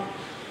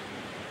economics.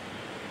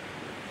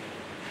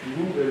 You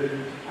won't believe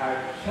it. I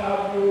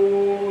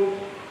traveled.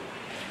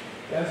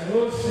 There's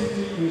no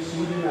city in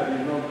Sweden I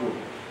did not go.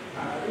 I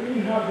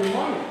didn't have the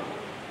money.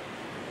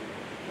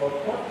 But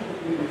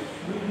fortunately, the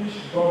Swedish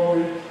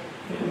government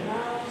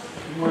financed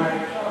my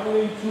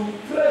traveling to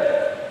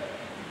trade,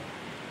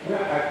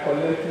 where I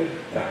collected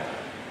data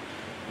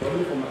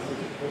from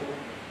pharmaceutical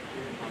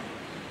economics.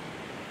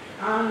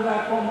 And I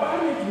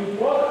combined it with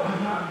what I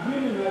have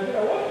been in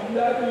Nigeria. What did I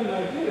do in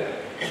Nigeria?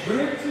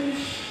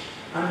 British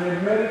and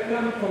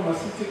American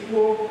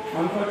pharmaceutical,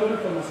 manufacturing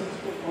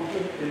pharmaceutical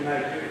company in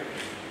Nigeria.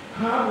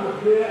 How do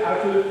they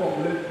actually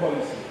formulate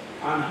policy?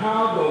 And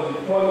how does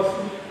the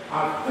policy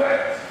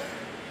affect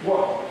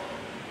what?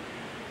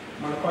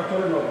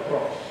 Manufacturing of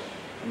drugs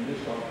in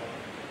this country.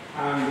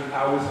 And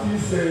I will still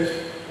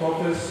say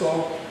Professor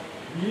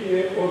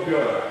B.A.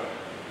 Obiola.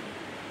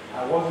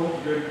 I wasn't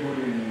very good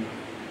in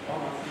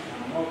pharmacy,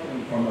 I'm not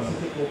in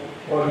pharmaceutical,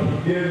 but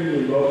he gave me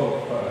a lot of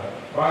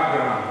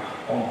background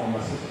on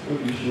pharmaceutical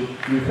issues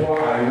before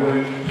I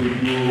went to do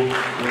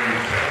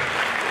research.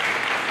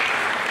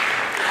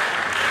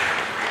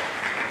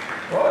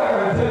 What I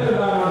can tell you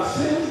now,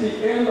 since the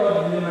end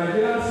of the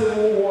Nigerian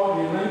Civil War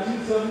in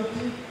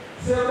 1970,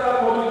 several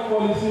public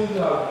policies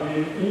have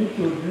been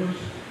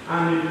introduced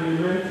and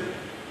implemented.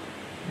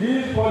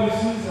 These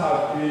policies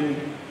have been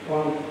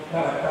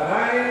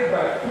characterized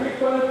by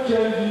frequent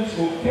changes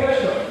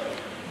occasioned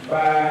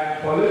by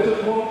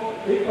political,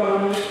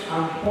 economic,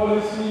 and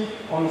policy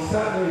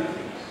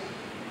uncertainties.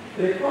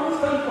 The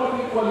constant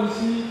public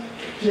policy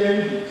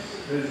changes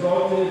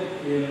resulted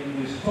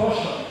in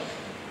distortions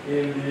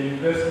in the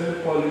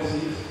investment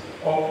policies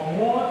of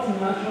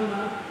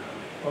multinational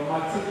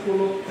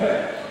pharmaceutical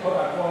firms, what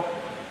I call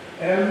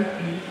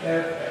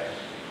MPFS.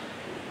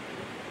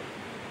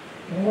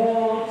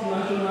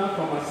 Multinational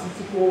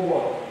pharmaceutical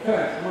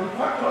firms,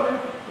 manufacturing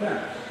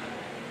firms.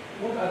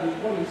 What are the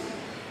policies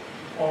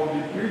of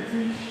the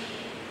British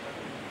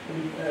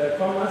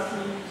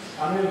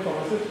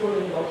pharmaceutical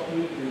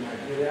industry in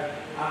Nigeria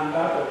and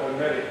that of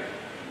America?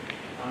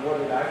 And what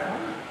did I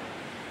find?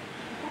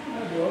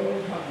 They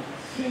always have a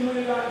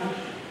similar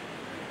issue.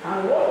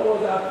 And what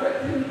was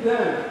affecting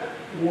them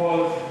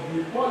was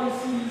the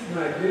policies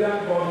Nigerian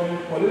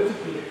government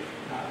politically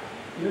had.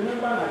 You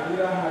remember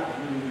Nigeria had the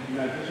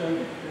unionization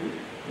decree,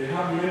 they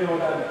have many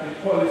other decree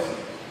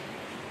policies.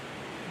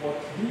 But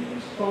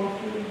these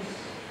countries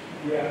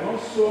were not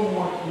so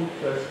much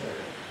interested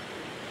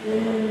in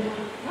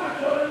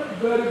manufacturing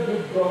very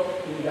good drugs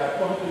in their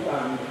country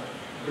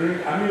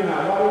and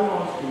allowing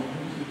us to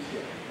use it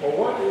here. But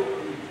what they do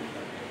is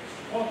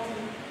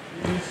exporting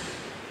these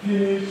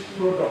finished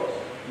products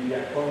in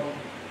their country.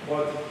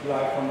 But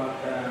like from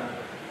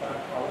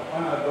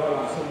Panadol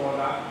and some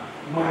other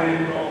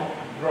minor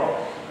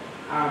drugs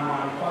are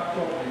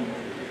manufactured in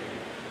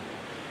Nigeria.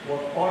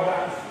 But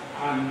others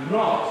are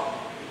not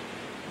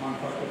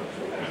manufactured.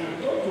 So I can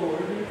go to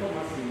any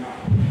pharmacy now.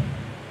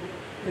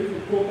 If you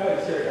go back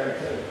and check, I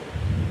tell you.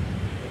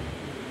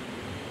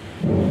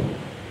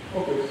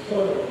 Okay,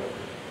 sorry.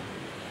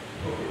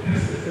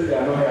 Okay, they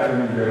are not hearing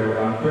me very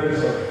well. I'm very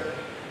sorry.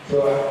 So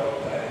I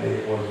thought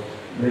it was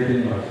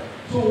making noise.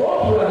 So what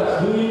we are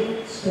doing,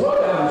 what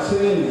I'm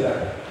saying is that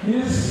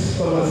these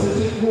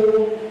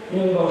pharmaceutical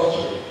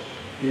industries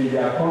in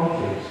their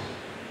countries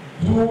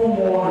do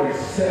more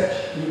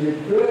research in a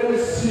very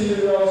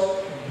serious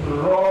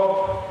drug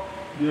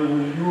they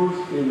will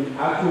use in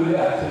actually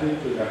attending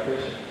to their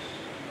patients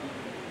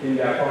in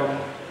their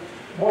country.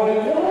 But the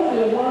ones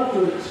they want to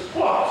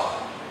export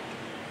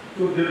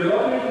to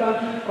developing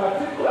countries,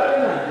 particularly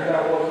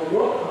Nigeria, was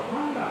work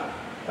upon that.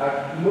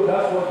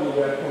 That's what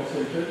they were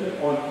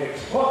concentrating on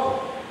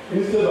exporting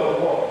instead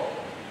of what?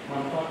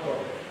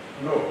 Manufacturing.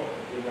 No,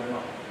 they were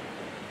not.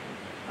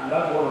 And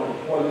that's one of the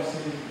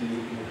policies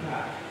they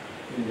had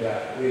in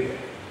their area.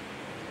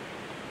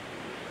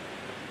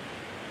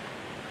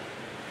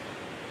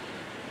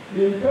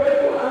 The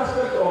empirical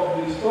aspect of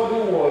the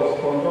study was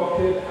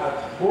conducted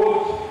at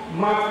both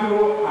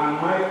macro and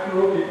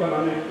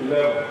microeconomic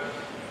levels.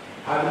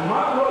 At the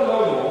macro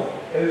level,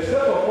 a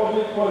set of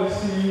public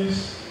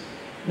policies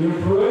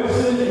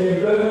influencing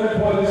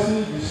investment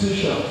policy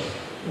decisions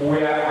were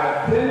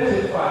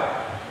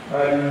identified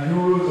by the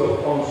use of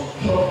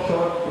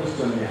unstructured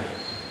questionnaires.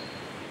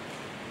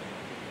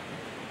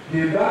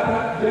 The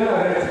data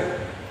generated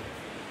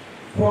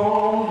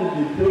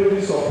formed the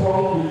basis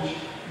upon which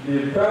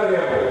the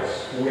variables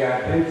were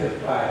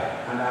identified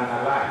and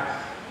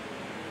analyzed.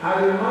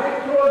 At the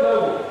micro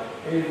level,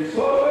 in the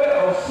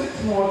survey of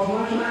 6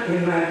 multinationals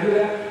in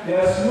Nigeria,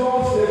 there's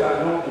no state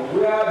example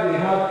where they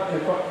have a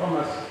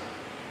pharmacy.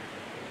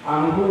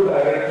 And who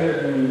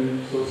directed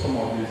me to some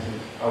of these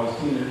things? I will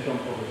still mention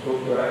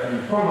Professor Dora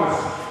in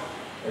pharmacy.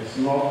 It's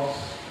not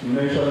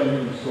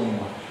mentioning so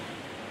much.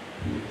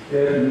 He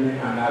told me,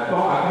 and I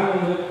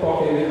can't really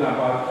talk anything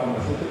about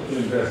pharmaceutical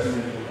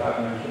investment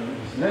without mentioning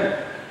his name.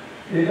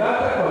 The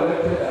data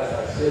collected, as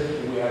I said,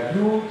 were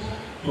used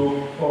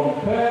to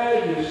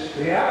compare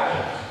the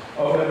reactions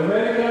of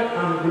American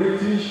and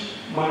British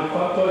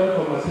manufacturing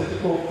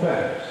pharmaceutical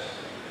firms,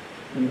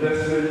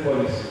 investment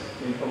policies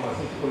in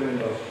pharmaceutical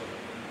industry.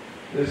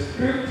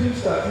 Descriptive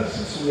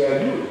statistics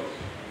were used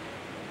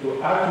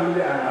to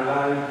accurately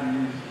analyze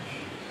these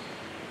issues,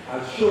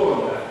 as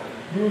shown that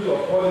the use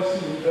of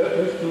policy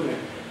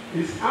instruments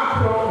is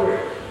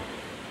appropriate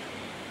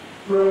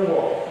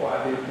framework for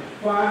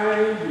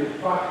identifying the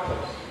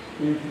factors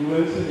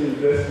influencing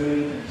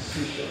investment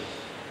decisions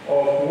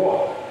of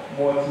what?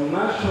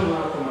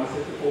 Multinational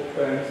pharmaceutical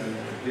firms in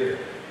Nigeria.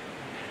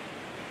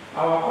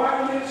 Our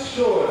findings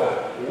show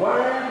that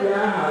while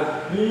there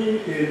has been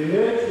a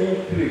net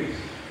increase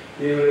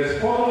in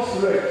response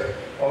rate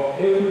of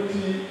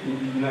equity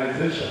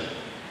immunization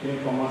in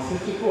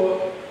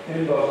pharmaceutical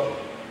industry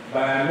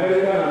by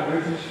American and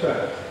British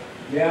firms,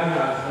 there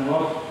has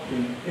not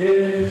been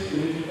any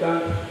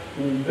significant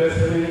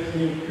investment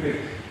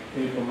increase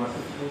in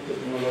pharmaceutical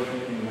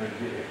technology in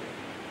Nigeria.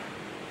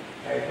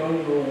 I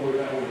don't know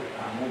whether we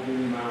are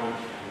moving now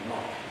or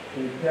not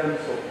in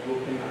terms of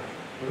looking at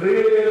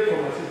real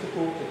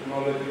pharmaceutical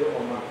technology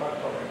or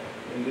manufacturing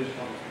in this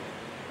country.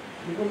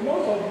 Because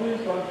most of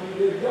these countries,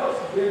 they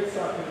just get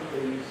certain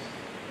things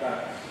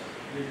that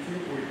they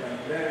think we can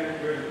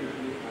learn very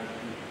quickly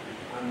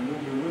and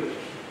move away.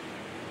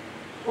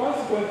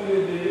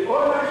 Consequently, the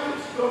ownership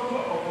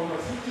structure of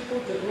pharmaceutical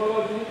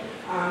technology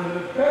and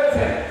the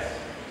patents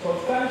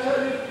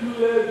substantially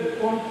play the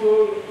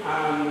control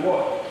and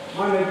what?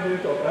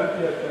 Management of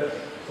MPFS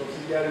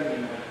subsidiaries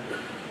in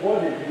Nigeria.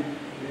 What they do,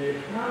 they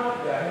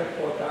have their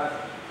headquarters,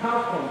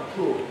 have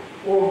control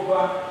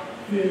over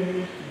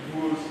finished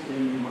goods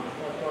in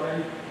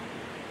manufacturing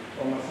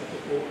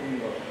pharmaceutical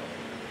industry.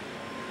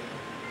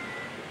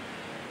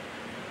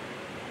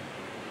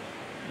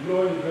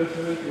 Low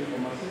investment in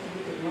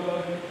pharmaceutical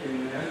technology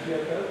in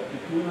MPFS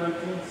between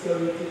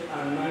 1970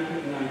 and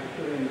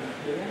 1993 in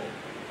Nigeria.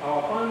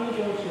 Our findings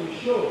also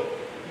show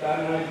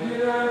that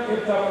Nigerian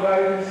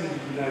enterprises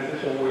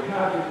indigenization, we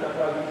have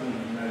enterprises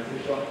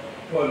indigenization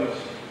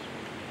policy,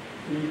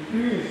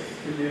 increase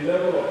in the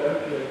level of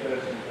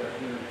MPFS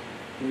investment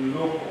in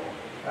local.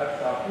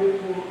 That's our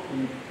people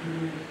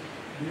increase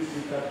these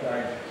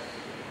enterprises.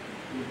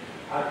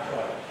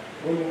 Actually,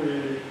 when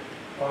we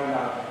find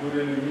out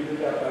during the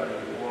military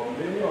period, well,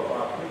 many of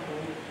our people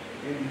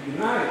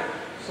deny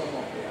some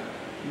of their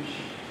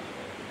issues.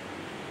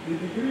 The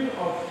degree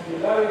of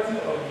similarity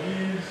of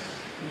these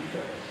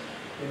effects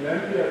in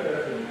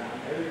MPFS in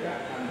America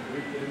and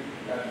Britain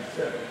are the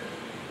same.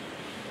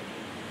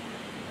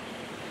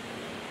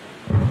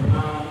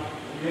 Now,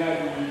 where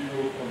do we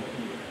go from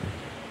here?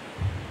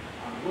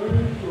 I'm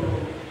going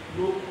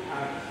to look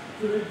at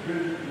 3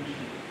 basic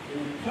issues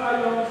in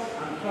Travails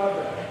and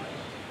Travails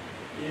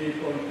in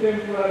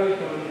contemporary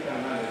economic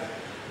analysis.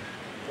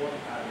 What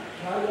are the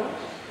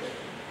Travails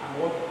and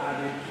what are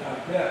the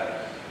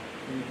Travails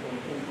in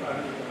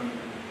contemporary economic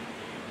analysis?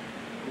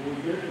 We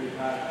will get to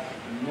that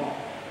more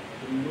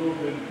to know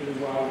very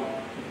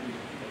well.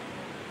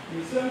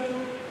 The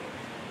central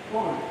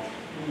points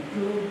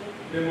include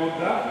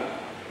demographic,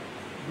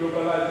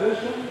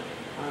 globalization,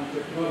 and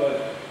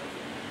technology.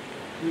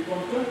 The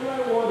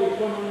contemporary world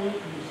economy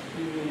is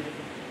in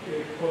a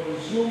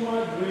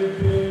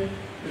consumer-driven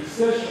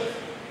recession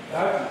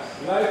that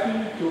is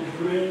likely to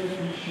bring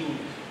issues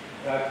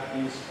that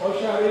is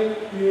ushering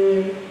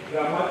in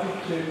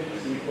dramatic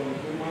changes in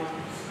consumer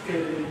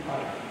spending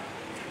patterns.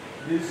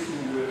 This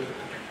will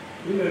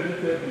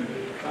inevitably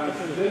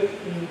translate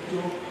into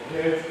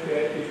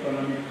healthcare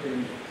economic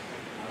changes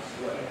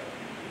as well,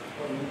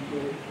 according to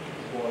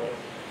what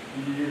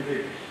the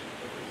rate.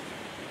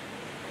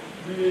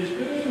 The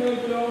three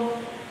major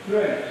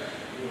trends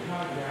we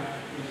have here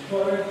is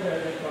foreign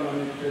trade,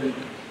 economic trend.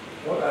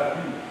 What are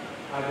these?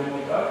 Are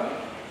demographic,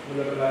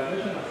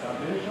 globalization, as I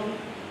mentioned,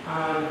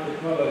 and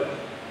technology.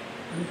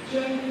 The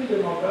changing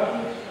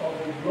demographics of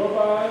the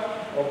global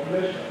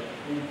population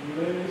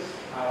influence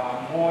our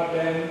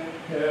modern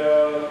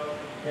health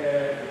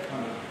care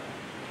economy.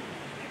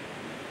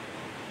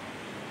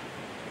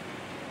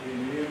 In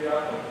the area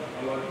of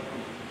technology,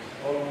 is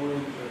always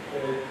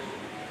referred to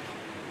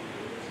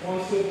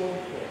responsible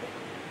for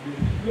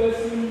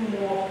displacing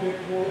more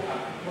people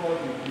across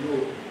the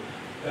globe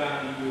than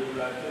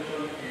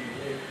globalization in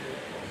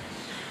healthcare costs.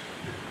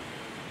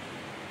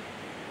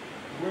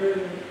 When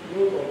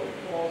those of the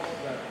costs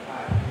that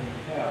are in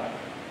health,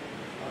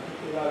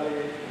 particularly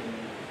in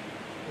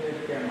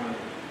healthcare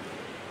management,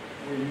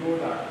 we know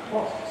that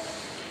costs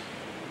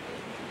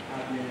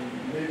are the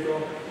major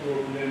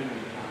problem we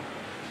have.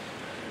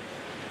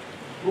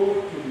 Go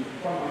to the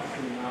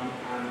pharmacy now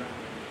and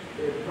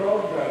a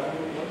drug that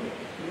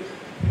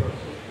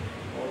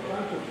or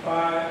trying to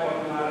buy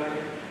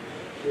ordinary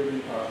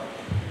saving powder.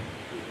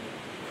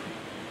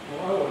 And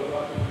I was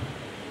watching.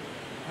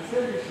 I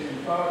said this in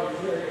power, I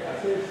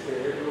said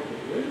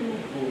when you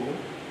go,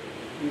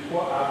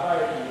 before I buy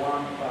it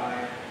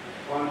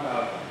 1,000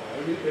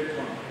 every 8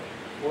 months.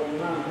 But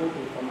now go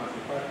to pharmacy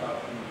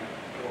 5,000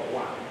 or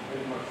 1,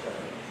 very much 7.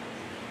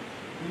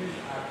 These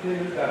are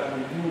things that we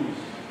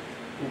use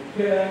to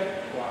care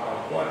for our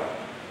body.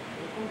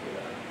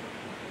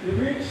 The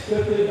REACH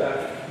stated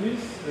that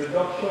this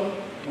reduction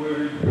will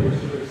reduce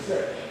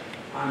research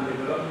and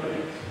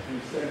development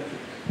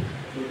incentives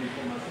to the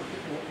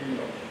pharmaceutical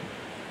industry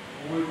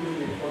within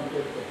the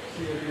context of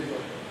series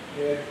of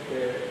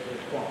healthcare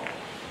reforms.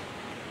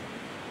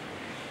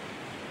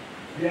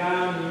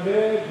 There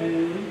may be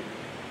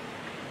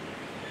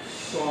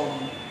some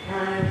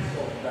kinds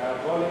of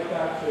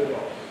diabolical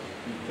trade-offs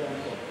in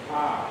terms of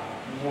how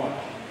much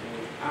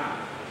we add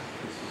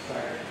to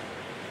society.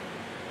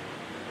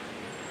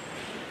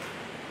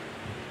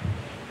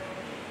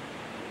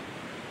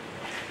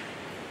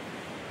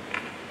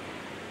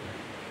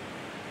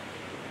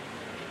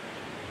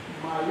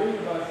 My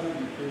university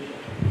education,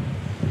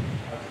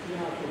 I still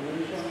have to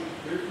mention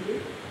briefly,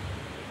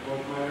 but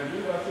my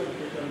university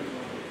education is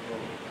not a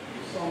problem.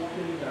 It's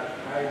something that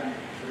I did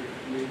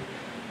briefly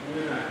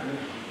when I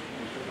finished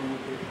in secondary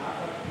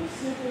school. The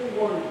simple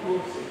one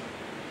process,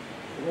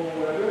 when we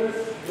were very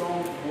young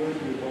going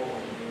to the war,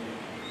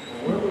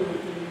 when we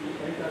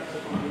entered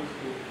secondary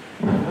school,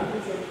 in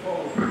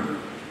 1974,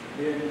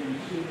 then you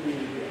see me,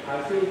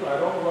 I said, if I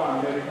don't go to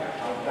America,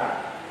 I'll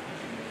die.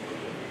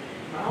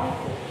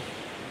 Now,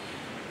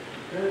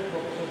 then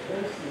Professor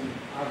Benson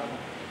asked me,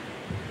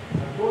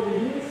 I told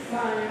him he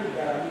signed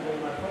guarantee, but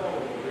my father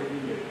was already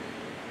late.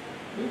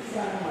 He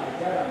signed my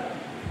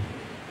guarantee.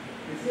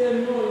 He said,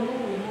 no, we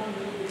have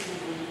no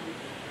people.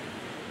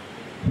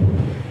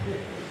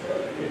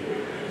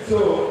 So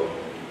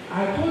I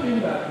told him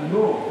that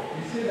no.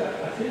 He said that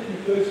I said the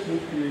first school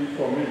fee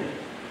for me,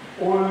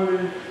 only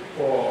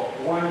for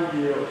 1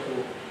 year or so.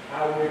 I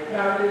will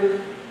carry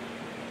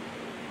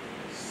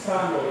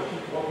sand or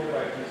sheep walking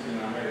like this in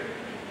America.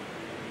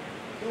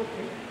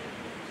 Okay.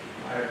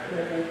 My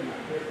parents, my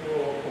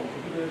people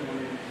contributed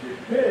money. They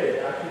paid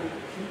actually 2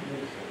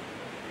 years.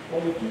 For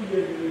the 2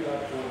 years, we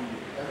last 1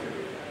 year.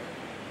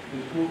 The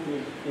school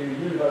fees in the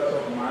University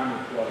of Miami,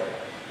 Florida.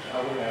 I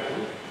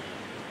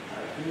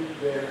think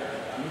there,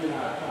 I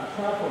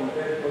transferred from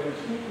there, but the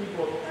school fees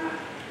was,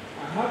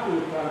 I had to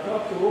transfer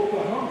to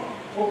Oklahoma.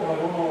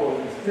 Oklahoma was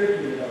the state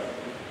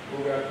university. We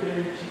were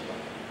paying cheaper.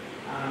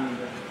 And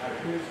I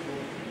paid school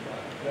fees.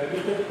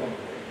 Graduated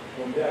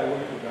from there, I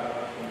went to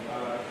Dallas. From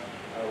Dallas,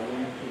 I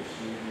went to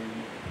Sweden.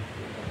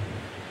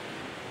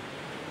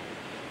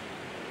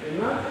 In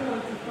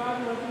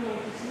 1995,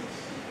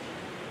 1996,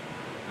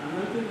 and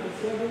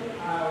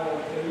 1997, I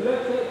was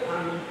elected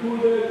and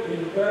included in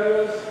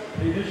various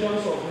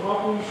editions of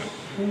Northern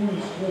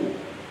School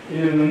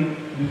in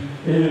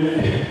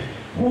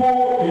who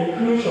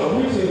inclusion,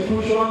 which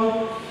inclusion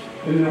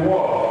in the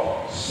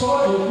world.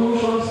 Such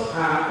inclusions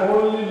are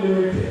only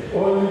limited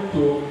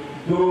to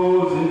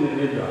those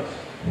individuals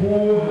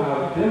who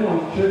have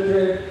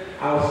demonstrated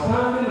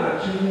outstanding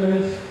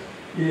achievements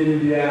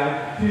in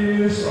their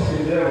fields of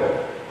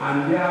endeavor and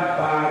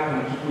thereby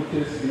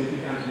contributed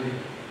significantly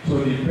to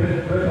the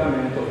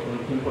betterment of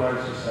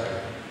contemporary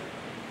society.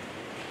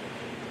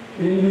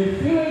 In the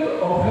field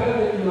of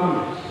health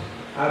economics,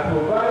 I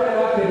provided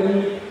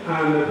academic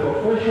and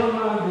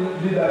professional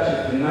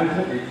leadership in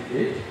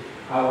 1988.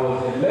 I was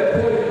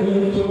elected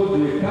into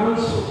the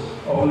Council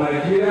of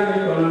Nigerian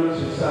Economic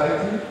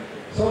Society.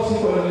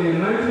 Subsequently, in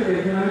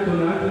 1989 to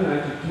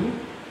 1992,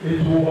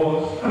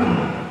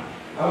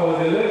 I was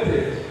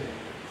elected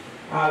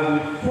as the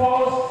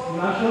first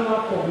national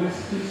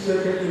publicity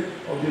secretary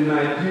of the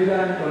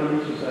Nigerian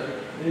Economic Society.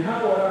 They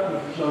have other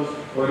positions,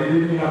 but they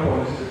didn't have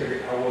publicity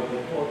secretary. I was the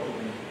first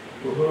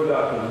to hold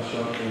that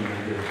position in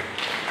Nigeria.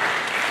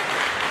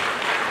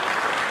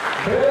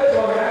 Based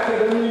on the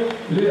academic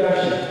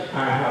leadership, I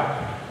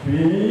have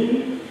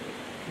been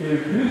a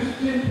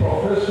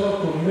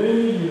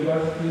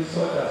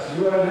such as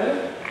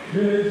UNN,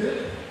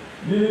 Unity,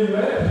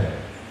 Unimed,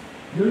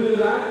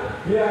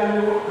 Unilag,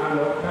 BIO, and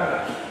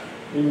Okada,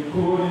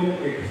 including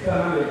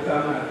external,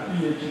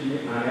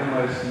 PhD, and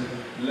MSc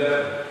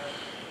levels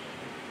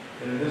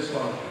in this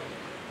country.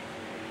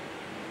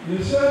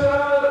 The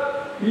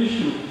central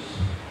issues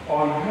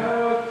on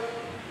health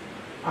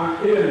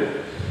and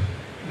illness,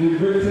 the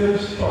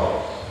victim's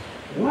choice.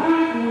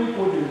 Why do we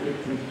put the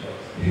victim's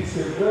choice? It's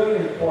a very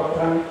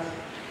important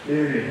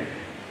area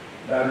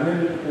that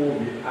many people will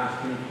be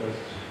asking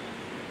questions.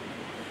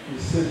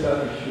 The central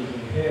issues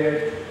in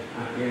health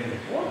and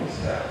illness. What is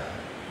health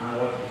and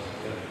what is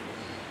illness?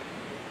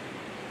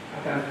 I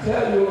can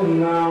tell you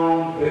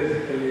now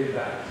basically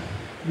that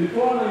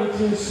before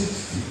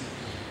 1960s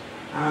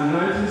and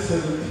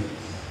 1970s,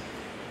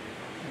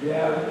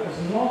 there was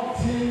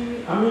nothing,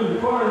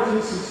 before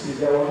 1960s,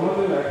 there was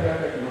nothing like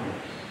health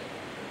economics.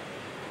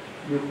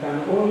 You can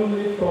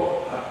only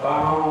talk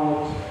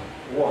about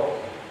what?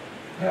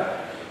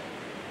 Health.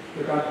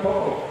 You can talk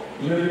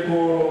of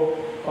medical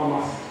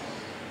pharmacists.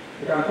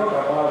 You can talk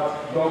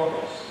about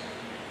doctors.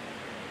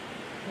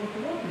 But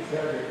what is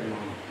health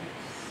economics?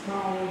 It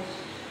sounds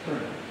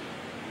strange.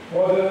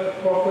 Well,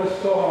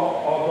 Professor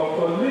or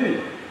Dr. Lee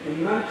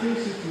in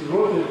 1960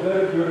 wrote a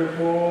very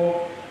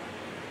beautiful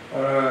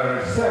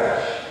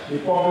research he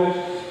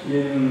published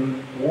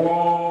in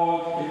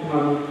World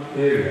Economic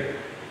Area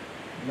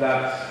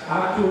that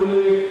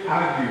actually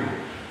argued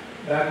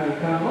that we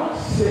cannot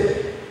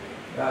say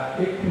that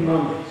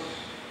economics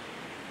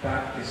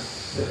that is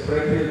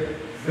separated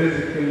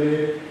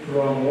physically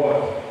from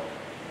what?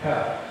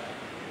 Health.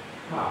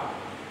 How?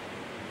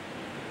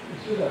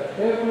 So that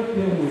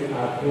everything we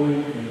are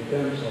doing in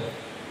terms of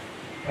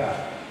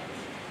health,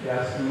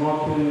 there's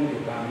nothing you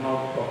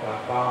cannot talk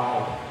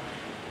about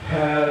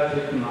health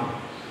economics.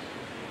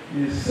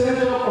 The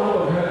central point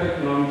of health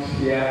economics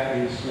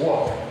here is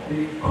what?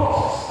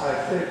 Because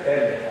I said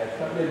earlier, I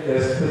started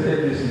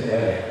explaining this in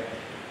earlier,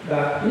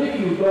 that if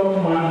you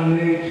don't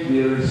manage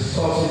the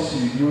resources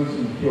you use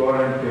in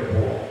curing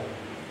people,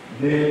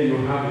 then you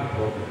have a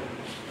problem.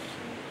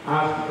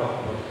 Ask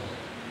doctors.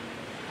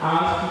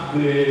 Ask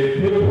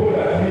the people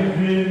that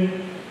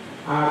even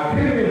are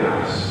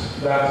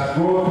criminals that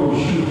go to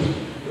shoot.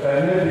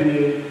 And then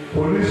the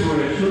police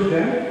will shoot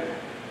them.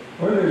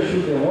 When they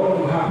shoot them, what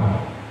will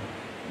happen?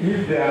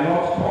 If they are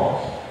not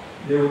caught,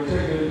 they will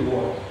take them to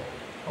what?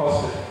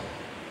 Hospital.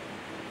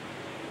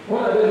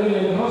 What are they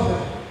doing in the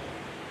hospital?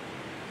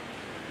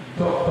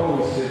 Doctor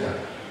will say that.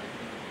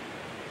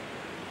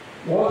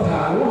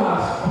 Who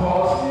has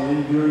caused the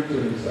injury to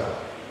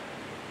himself?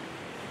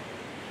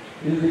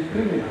 Is the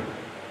criminal.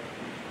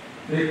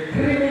 The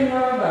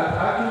criminal that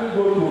actually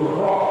go to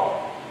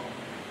rob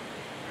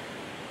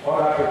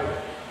other people.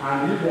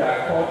 And if they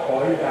are caught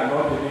or if they are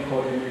not even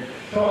caught, they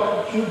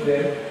will shoot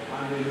them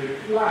and they will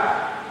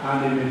fly and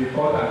they will be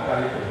caught and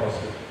carried to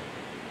hospital.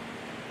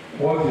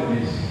 What is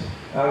this?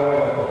 That's why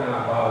we're talking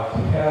about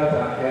health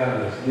and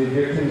illness, the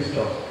victim's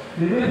trust.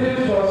 The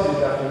victim's trust is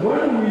that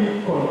when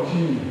we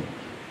continue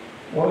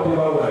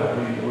whatever we are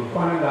doing, we'll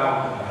find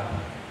out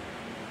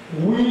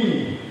that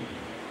we,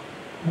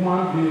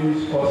 human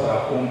beings, cause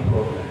our own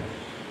problems.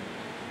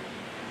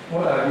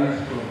 What are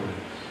these problems?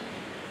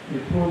 The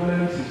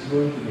problems is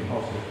going to the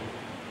hospital.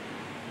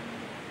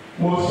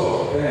 Most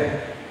of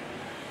them.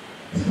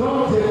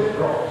 Don't take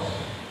drugs.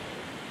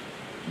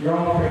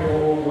 Young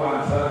people who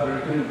are start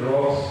drinking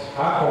drugs,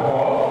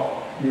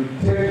 alcohol, you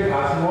take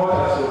as much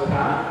as you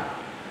can.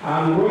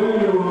 And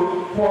when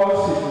you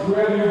fall sick,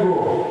 where do you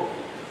go?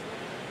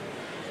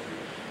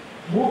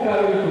 Who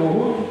carry you to?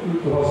 Who took you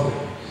to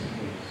hospital?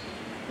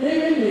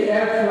 Even the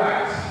air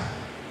flights,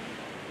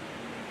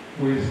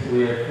 we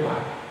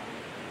fly.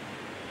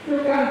 You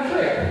can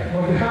check,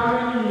 but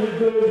how many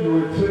days you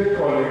will take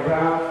on the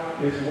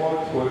ground is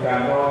what we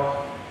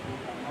cannot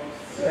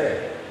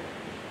say.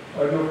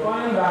 But you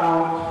find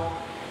out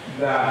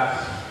that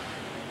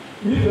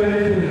if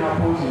anything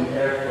happens in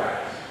air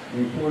flights,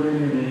 including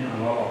me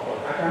and all of us,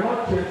 I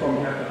cannot take from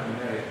here to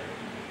America.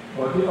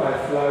 But if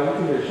I fly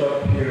within a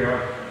short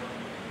period,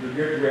 you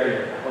get where you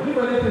are. But if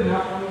anything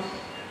happens,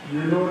 you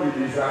know the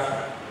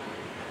disaster.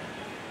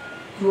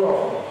 Two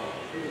of us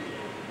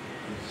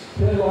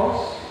tell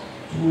us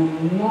to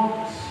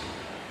not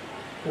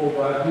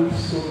overdo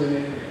so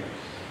many things.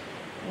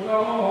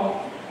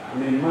 Well,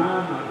 I'm a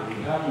man, and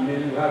we have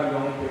men, we have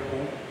young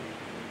people.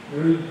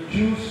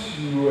 Reduce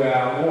your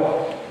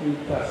what?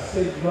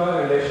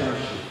 Intersexual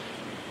relationship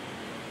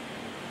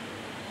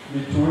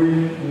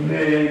between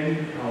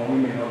men and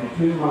women, or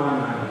between man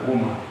and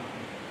woman.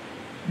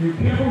 You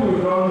people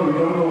who don't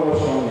know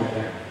what's wrong with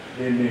them.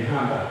 They may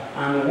handle.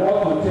 And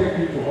what will take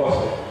you to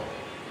hospital?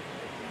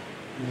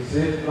 Is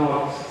it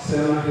not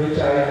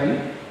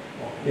HIV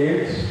or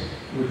AIDS?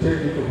 Will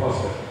take you to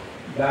hospital.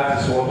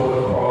 That is what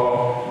we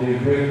call the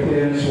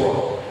victim's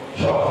what?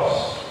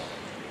 Choice.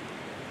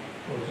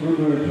 But you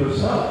do it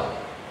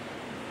yourself.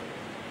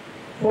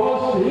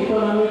 First, the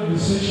economic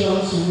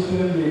decisions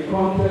within the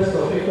context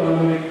of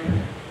economic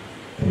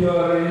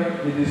theory,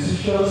 the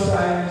decision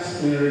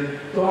science in relation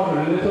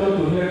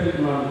to health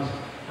economics,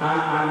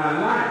 and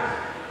analyze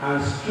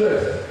and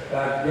stress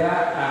that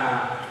there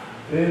are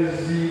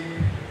basic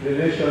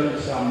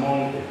relations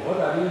among them. What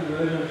are these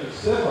relationships?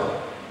 Second,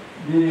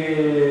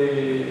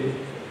 the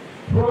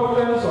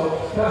problems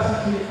of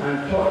scarcity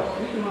and choice.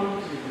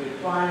 Economics is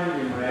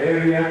defined in my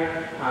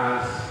area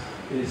as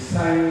a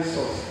science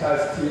of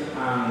scarcity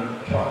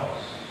and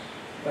choice.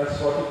 That's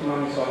what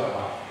economics is all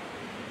about.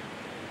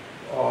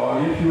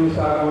 Or if you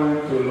start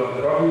going to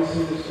Lord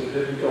Robinson's,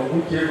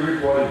 which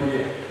everybody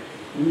here,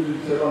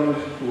 in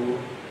secondary school,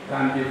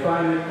 can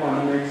define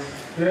economics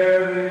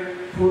very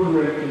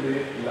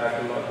fluently,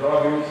 like Lord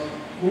Robbins,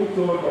 who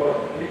told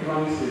us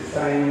economics is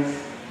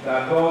science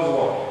that does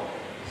what?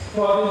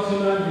 Studies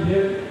human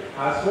behavior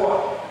as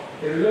what?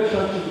 A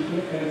relationship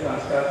between ends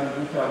and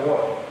scarcity, which are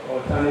what?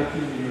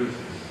 Alternative uses.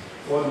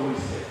 What do we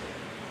say?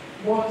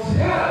 But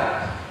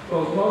health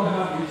does not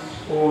have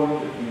its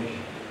own definition.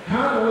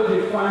 How do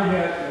we define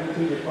health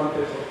within the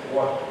context of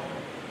what?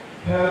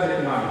 Health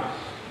economics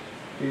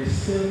is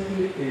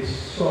simply a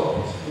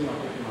sub-discipline of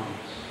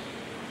economics.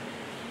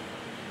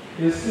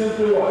 It's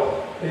simply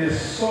what? A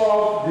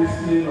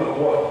sub-discipline of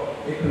what?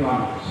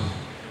 Economics.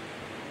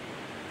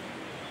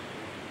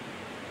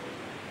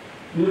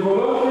 The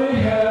voluntary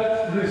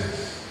health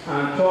risks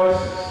and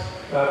choices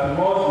that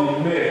must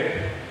be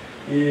made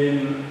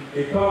in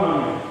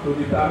economy to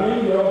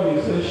determine the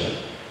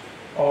organization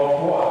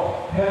of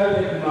what? Health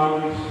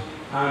economics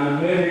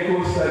and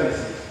medical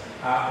services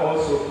are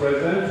also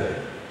presented.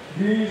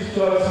 These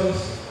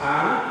choices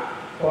are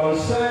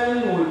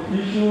concerned with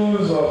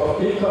issues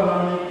of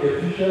economic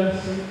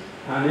efficiency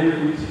and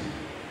equity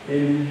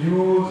in the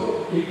use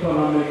of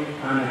economic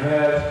and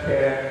health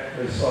care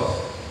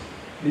resources.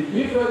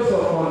 The effects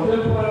of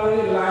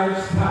contemporary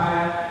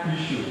lifestyle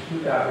issues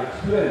which I have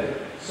explained,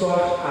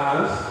 such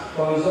as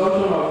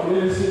consumption of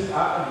illicit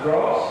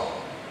drugs,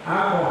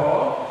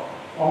 alcohol,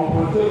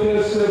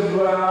 unprotected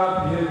sexual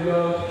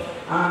behaviors,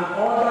 and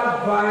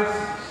other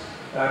vices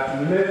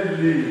that may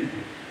lead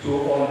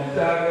to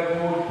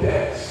undesirable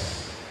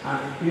deaths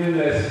and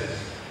illnesses.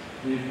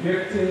 The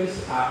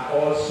victims are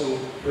also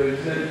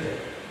presented.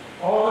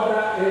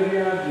 Other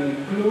areas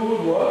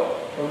include what?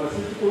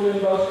 Pharmaceutical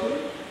industry,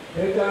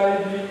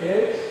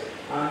 HIV/AIDS,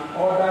 and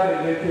other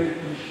related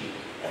issues.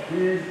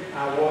 These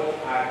are what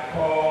I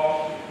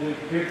call the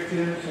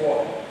victims'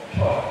 what?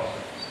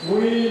 Choice.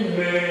 We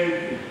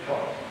made the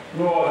choice.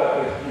 No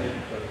other person made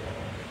the choice.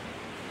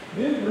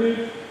 This brief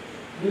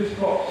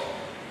discourse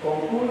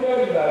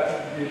concluded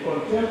that the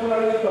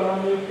contemporary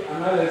economic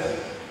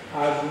analysis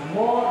has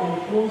more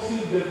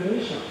inclusive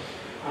definitions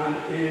and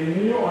a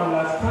new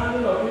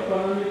understanding of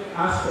economic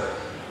aspects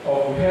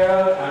of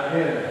health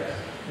and illness.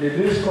 The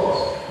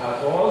discourse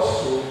has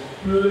also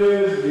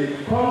placed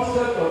the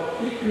concept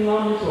of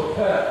economics of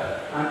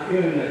health and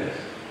illness,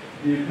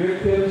 the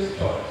victim's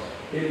choice,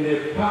 in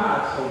the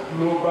parts of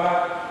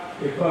global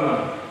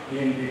economy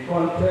in the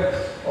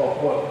context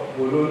of what?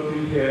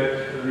 Voluntary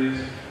health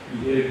risk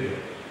behavior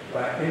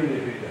by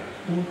individuals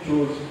who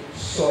chose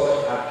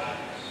such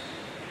actions.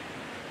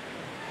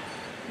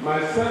 My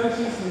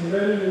services in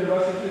many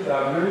universities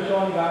have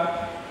mentioned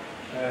that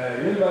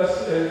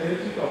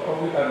Institute of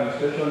Public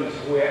Administration is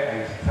where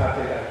I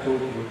started. I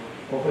told you,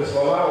 Professor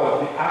Ola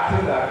was the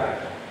acting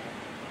director,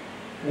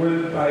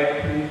 when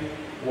Baiki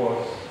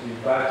was the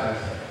vice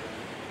chancellor.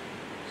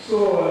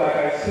 So, like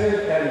I said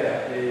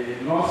earlier,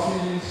 the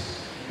nurses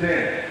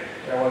then,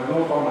 there was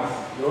no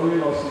pharmacy. The only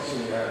nurses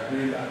who were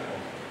doing that.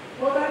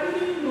 But I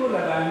didn't know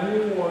that I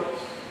knew what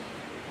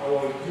I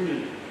was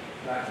doing,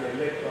 like a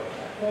lecturer.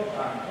 I thought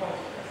I'm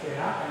lost. I said,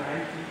 how can I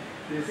teach?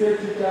 They say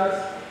teachers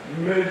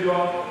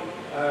major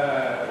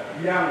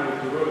young with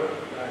the roller,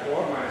 like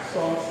what my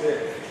son said.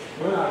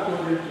 When I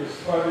told him to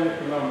study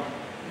economics,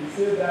 he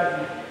said,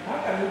 Daddy, how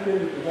can you tell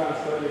me to go and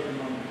study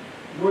economics?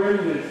 When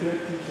they say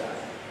teachers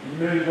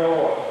major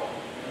what?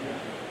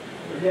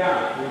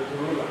 Yeah, with the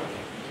ruler.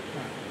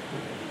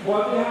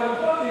 But they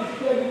have done his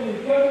study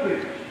in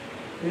Cambridge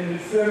in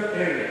the same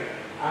area,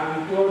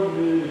 and he told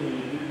me he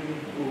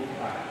didn't go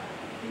back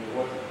in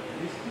what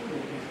history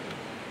in history.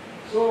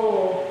 So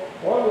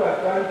what we are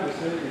trying to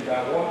say is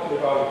that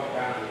whatever we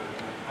can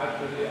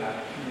actually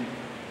achieve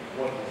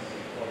what is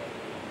important.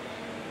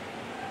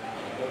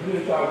 The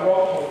Minister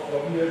work of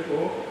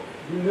WHO,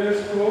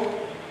 UNESCO,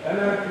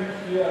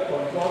 NNPC, a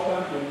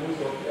consultant in most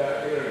of their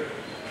areas.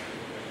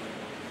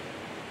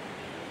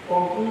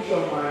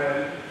 Conclusion,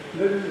 my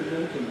ladies and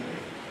gentlemen,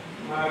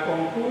 my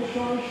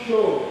conclusion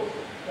shows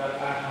that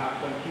I have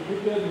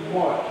contributed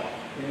much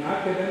in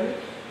academic,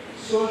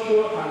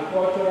 social, and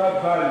cultural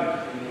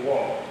values in the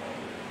world.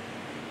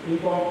 In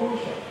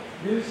conclusion,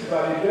 this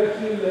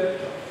valedictory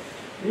lecture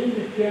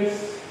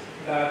indicates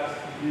that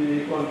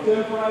the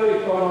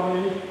contemporary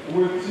economy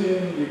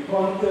within the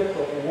context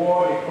of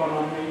world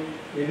economy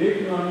in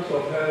economics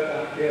of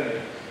health and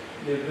illness,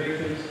 the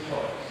victim's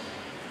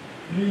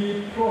choice,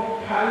 be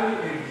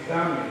properly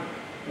examined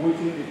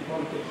within the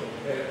context of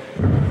health.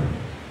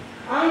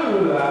 I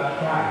will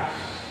advise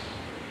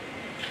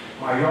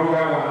my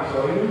younger ones,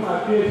 or even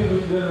my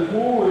PhD students who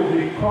will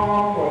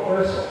become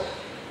professors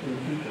in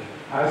the future.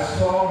 I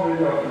saw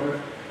many of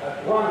them,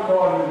 at one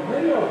point,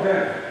 many of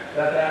them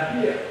that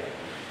are here.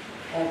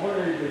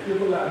 Unfortunately, many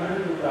people are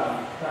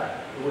on strike.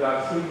 You would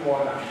have seen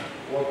more than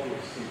what you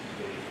see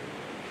today.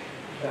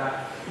 That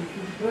it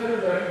is very,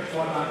 very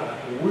important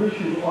that we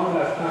should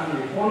understand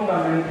the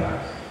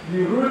fundamentals,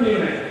 the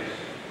rudiments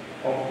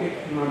of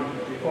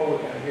economics before we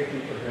can get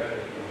into health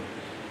economics.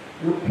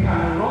 You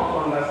cannot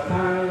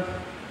understand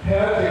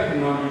health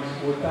economics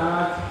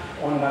without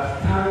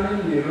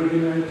understanding the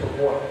rudiments of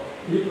what?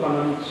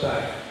 Economic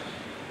science.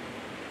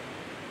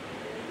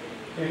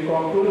 In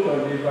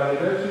conclusion, the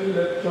valedictory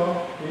lecture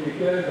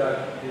indicates that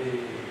the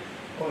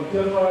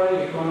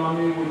contemporary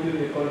economy within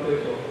the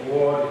context of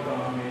world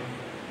economy,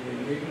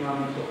 the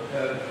economics of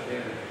health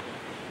again,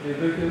 the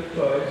victim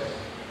choice,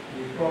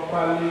 is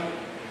properly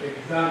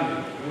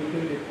examined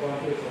within the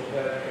context of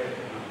health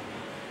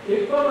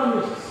economy.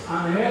 Economists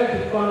and health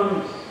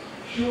economists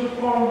should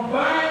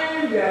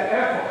combine their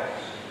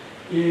efforts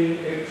in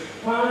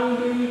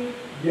expanding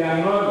their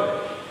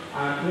knowledge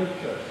and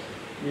interest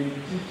in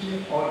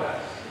teaching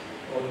others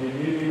of the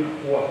meaning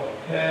of what?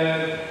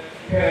 Health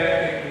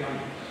care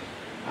economics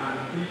and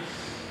its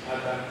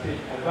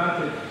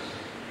advantages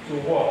to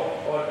what?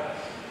 Others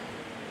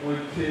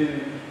within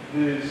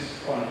this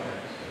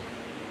context.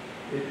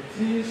 It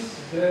is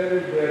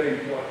very, very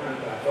important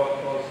that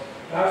doctors,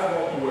 that's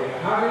what we're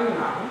having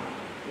now.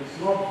 It's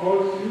not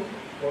boasting,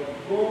 but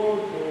go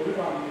to, if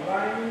I'm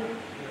lying,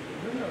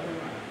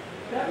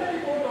 there are many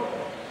good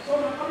doctors.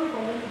 Some are coming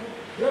from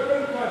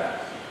different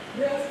products.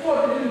 They are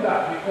studying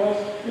that because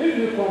if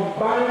you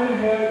combine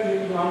health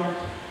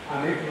economics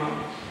and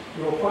economics,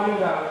 you'll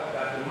find out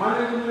that the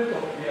management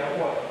of their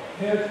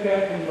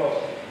healthcare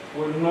industry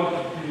will not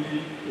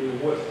be a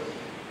waste.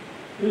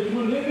 It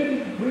will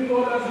even bring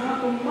others how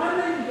to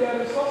manage their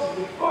resources,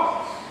 the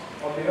costs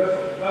of the rest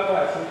of it. That's why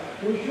I say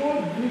we should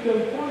give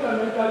them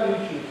fundamental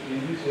issues in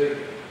this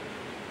area.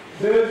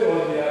 Based on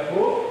their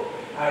goal,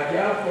 I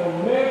therefore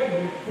make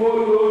the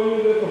following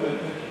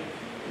recommendation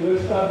to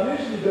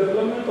establish the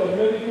development of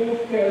medical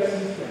care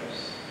systems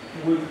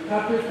with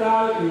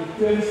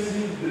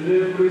capital-intensive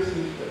delivery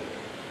systems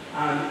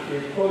and a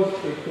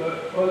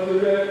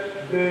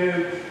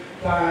culture-based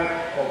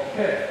type of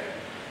care.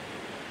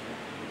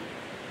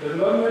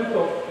 Development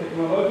of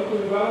technological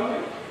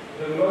environment,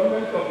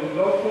 development of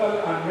industrial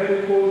and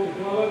medical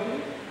technology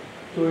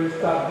to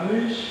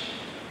establish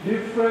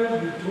difference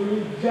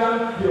between germ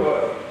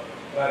theory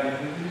by the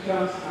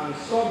physicians and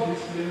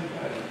sub-discipline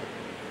by the.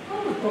 How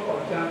do we talk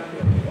of germ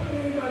theory? What do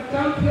you mean by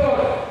germ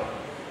theory?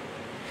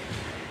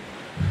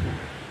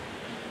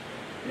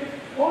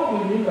 What we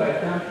mean by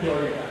germ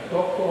theory are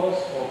doctors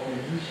or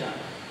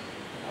physicians,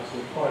 as we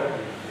call it,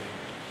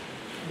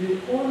 they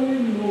only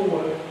know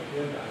what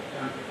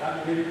that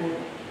medical.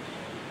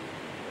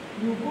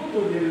 You go to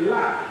the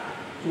lab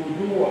to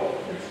do what?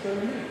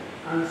 Experiment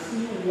and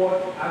see what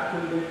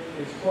actually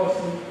is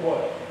causing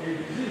what? A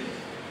disease.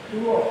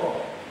 True or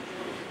false?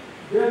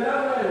 Then that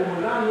way we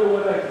will not know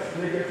whether it is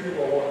negative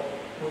or what?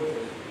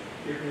 Positive.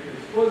 If it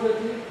is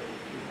positive,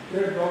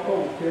 the doctor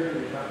will tell you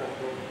the type of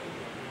problem.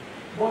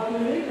 But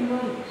in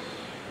economics,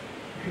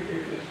 it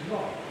is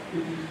not.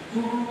 It is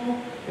through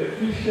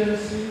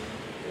efficiency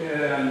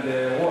and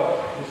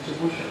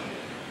distribution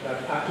that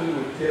actually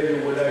will tell you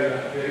whether you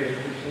are very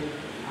efficient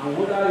and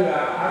whether you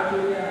are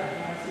actually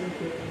advancing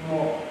people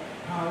more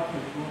how to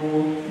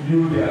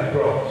use their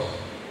drugs.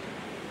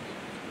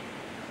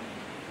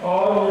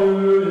 All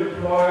newly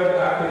employed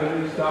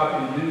academic staff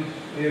in this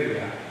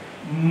area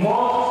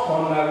must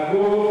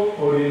undergo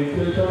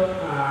orientation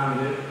and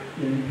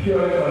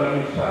impure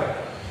economic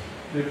cycles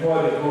before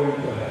they go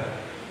into health.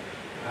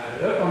 I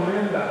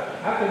recommend that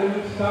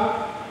academic staff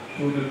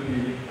should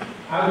be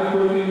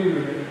adequately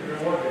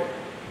rewarded.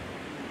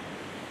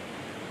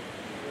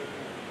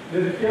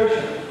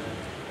 Dedication.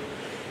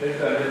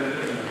 There's a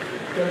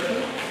dedication.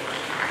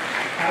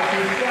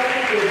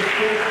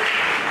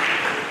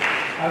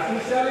 I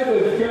sincerely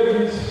dedicate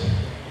this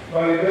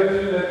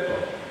valedictory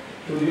lecture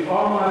to the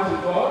Almighty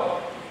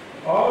God,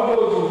 all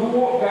those who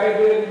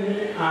guided me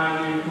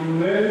and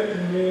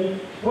influenced me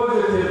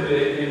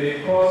positively in the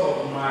course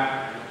of my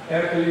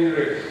earthly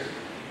race.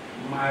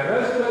 My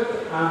respect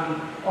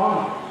and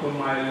honor to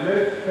my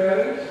late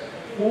parents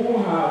who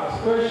have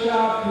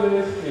special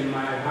place in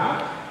my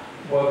heart,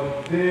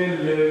 but they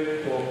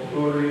live for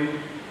glory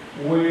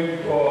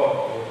when God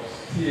was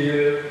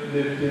still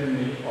lifting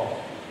me up.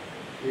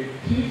 It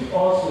is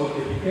also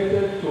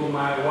dedicated to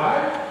my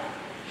wife,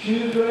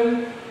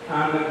 children,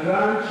 and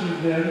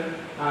grandchildren,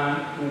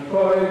 and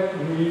encouraged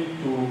me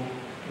to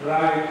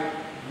write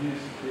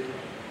this paper.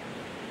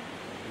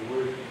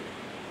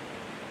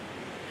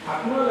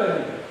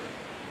 Acknowledgement.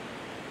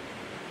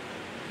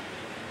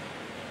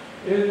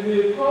 In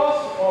the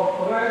course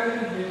of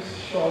writing this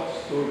short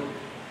story,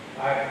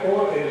 I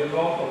owe a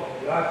lot of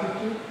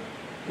gratitude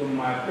to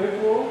my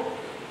people,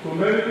 to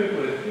many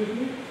people,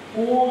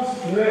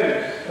 whose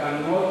names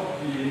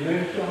cannot be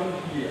mentioned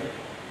here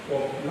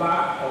for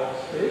lack of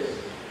space,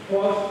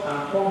 First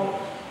and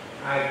foremost,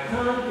 I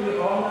thank the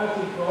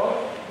Almighty God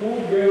who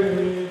gave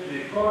me the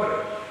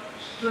courage,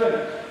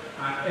 strength,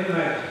 and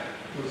energy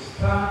to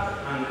start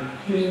and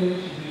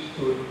finish this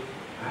story.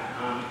 I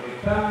am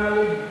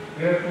eternally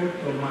grateful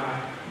to my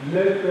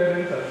late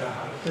parents, as I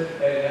have said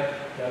earlier,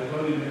 they are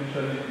only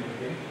mentioning it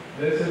again,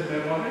 blessed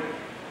memory.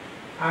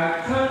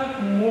 I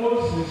thank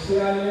most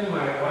sincerely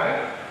my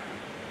wife,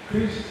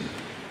 Christy,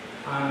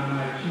 and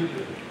my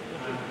children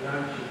and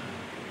grandchildren,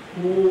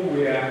 who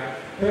were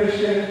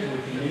patient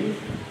with me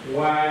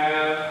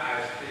while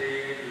I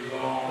stayed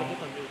long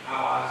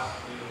hours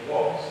in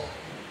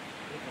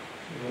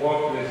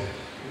workplaces.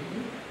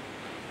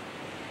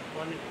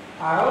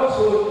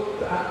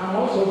 I'm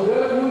also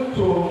grateful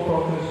to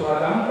Professor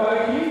Adam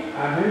Paki, I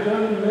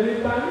mentioned many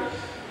times,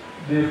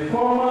 the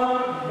former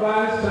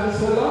Vice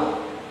Chancellor,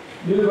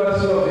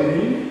 University of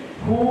Benin,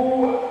 who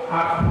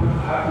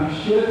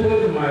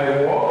appreciated my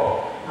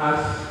work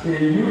as a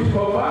youth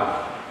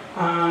corps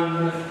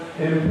and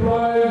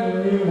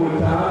employed me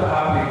without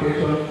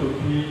application to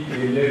be a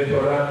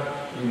lecturer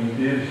in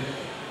this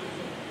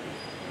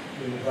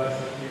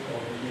University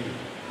of Benin.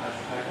 As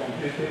I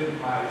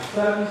completed my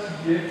service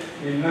year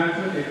in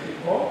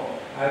 1984,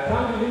 I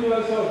thank the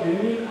University of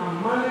Benin and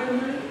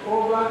management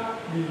over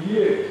the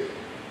years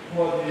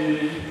for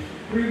the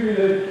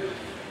privilege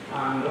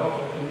and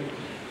opportunity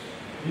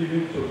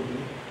given to me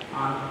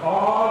and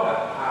all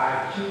that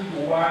I achieved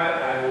while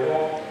I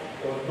worked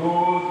for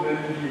those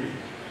many years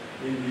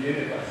in the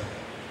university.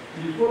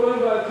 The following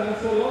Vice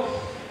Chancellors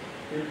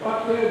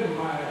impacted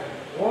my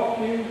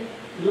working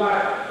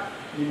life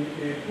in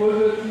a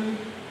positive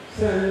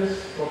sense: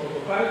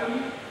 Professor Paki,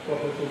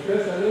 Professor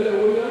Bessalele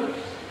Williams,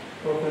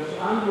 Professor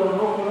Andrew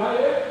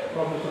Nokolaye,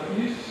 Professor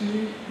E.C.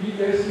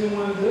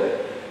 Mwanze,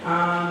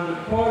 and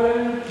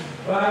current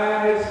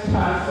Vice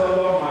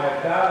Chancellor, my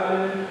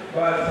darling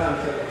Vice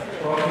Chancellor,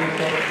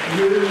 Professor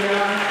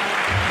Lilian.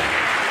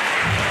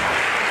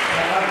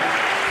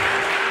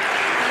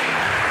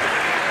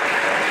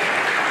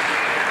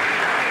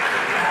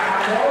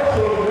 I'm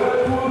also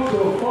grateful to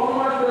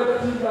former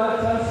Deputy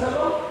Vice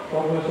Chancellor,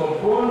 Professor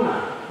Bona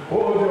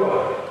Bodo,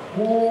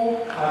 who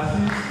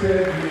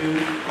assisted me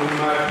in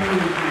my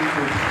PhD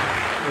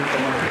in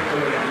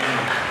pharmaceutical.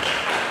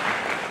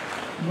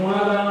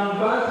 Madam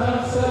Vice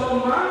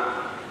Chancellor,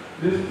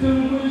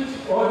 distinguished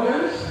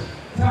audience,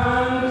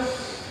 thanks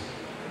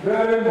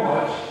very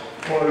much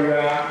for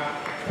your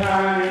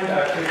kind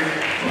attention.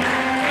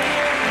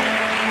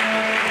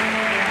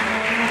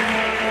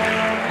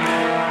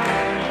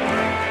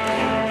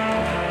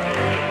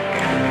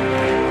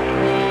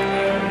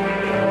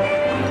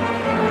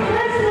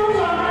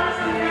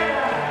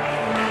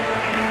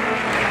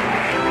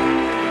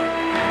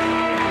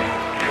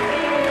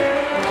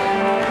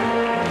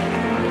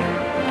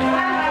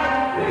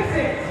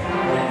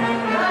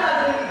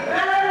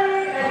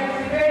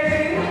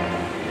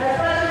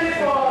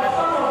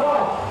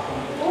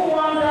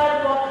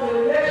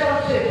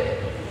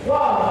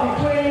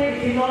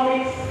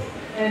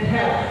 And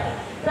health.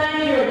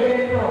 Thank you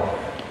again, Prof.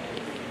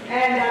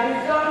 And at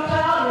this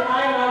juncture, may I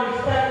now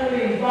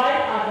respectfully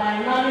invite our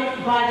dynamic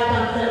Vice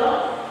Chancellor,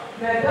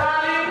 the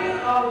darling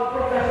of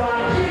Professor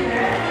ACHIME,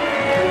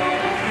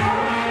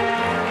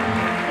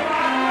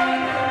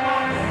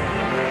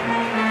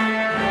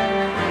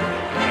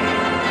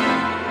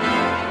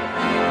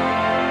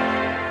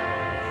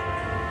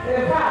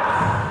 in fact,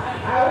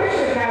 I wish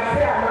you can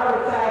say I'm not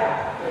retired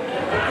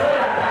so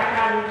that I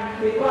can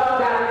be called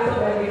darling so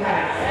many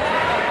times.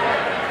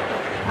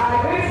 I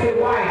greet the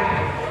wife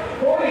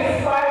who is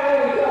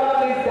fighting with all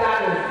these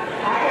darlings.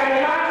 I can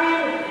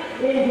imagine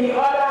in the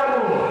other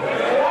room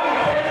what he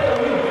said to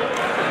you.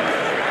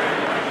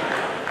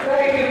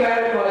 Thank you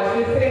very much,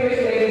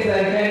 distinguished ladies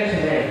and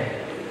gentlemen.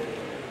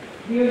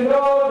 You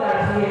know that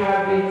we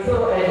have been so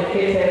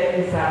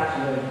educated this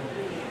afternoon.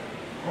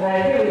 And I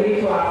think we need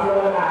to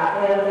applaud our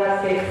elder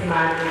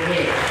statesman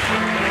again.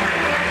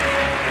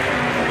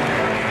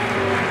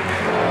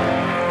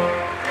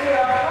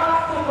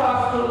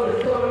 The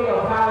story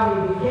of how he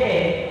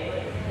became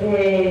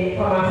a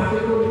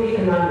pharmaceutical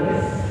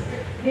economist,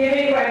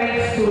 giving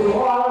credit to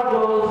all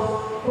those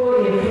who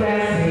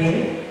influenced him,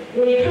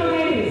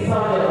 including his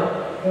son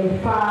in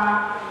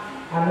far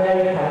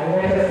America, the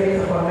United States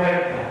of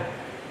America.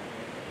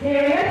 He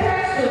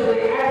related to the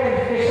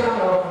identification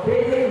of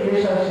basic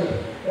relationships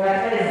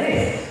that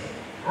exist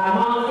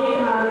among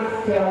economics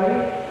theory,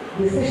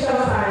 decision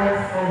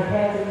science, and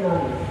health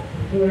economics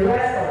in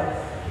response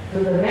to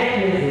the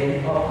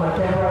mechanism of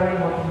contemporary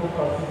multiple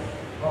causes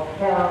of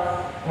health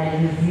and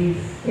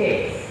disease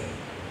states.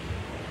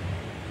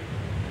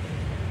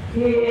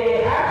 He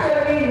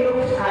actually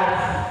looked at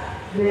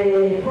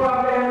the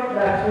problem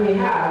that we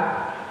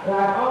have,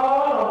 that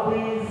all of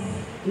these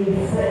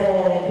is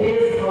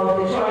based on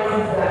the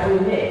choices that we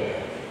make.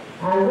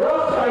 And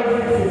those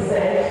choices, he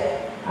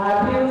said,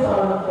 are built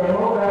on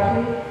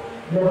demography,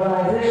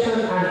 globalization,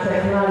 and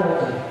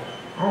technology.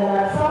 And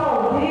that some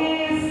of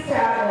these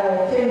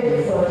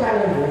changes or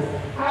challenges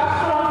have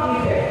strong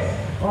effects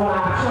on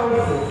our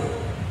choices,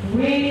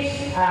 which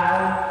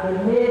are the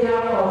main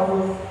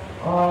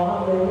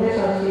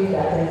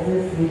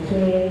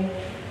between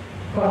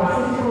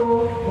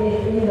pharmaceutical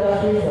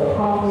industries or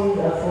companies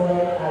as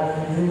well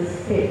as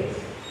disease states.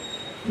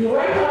 We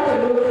went on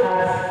to look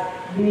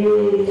at the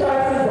choices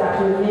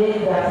that we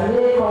made that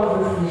may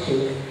cause these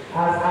issues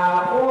as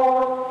our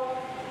own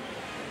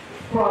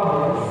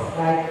problems,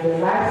 like the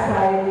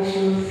lifestyle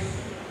issues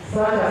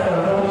such as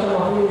consumption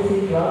of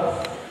illicit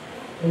drugs,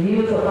 the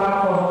use of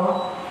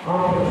alcohol,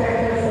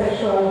 unprotected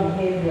sexual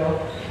behavior,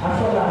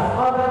 as well as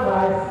other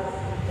vices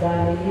that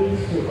may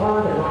lead to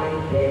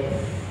underlying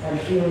deaths and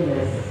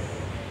illnesses.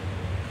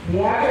 We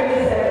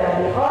actually said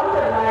that the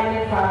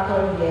underlying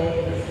factor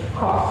here is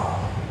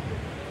cost.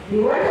 We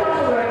went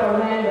on to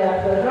recommend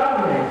that the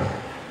government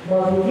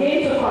must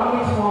begin to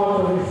commit more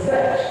to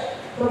research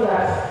so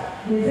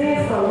that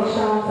disease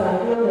conditions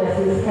and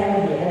illnesses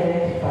can be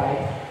identified,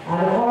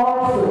 and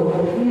also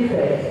the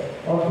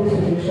effect of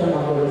distribution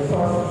of the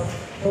resources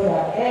so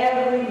that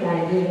every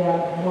Nigerian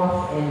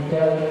must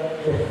enjoy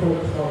the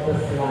fruits of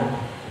this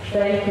land.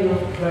 Thank you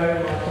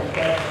very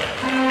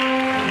much.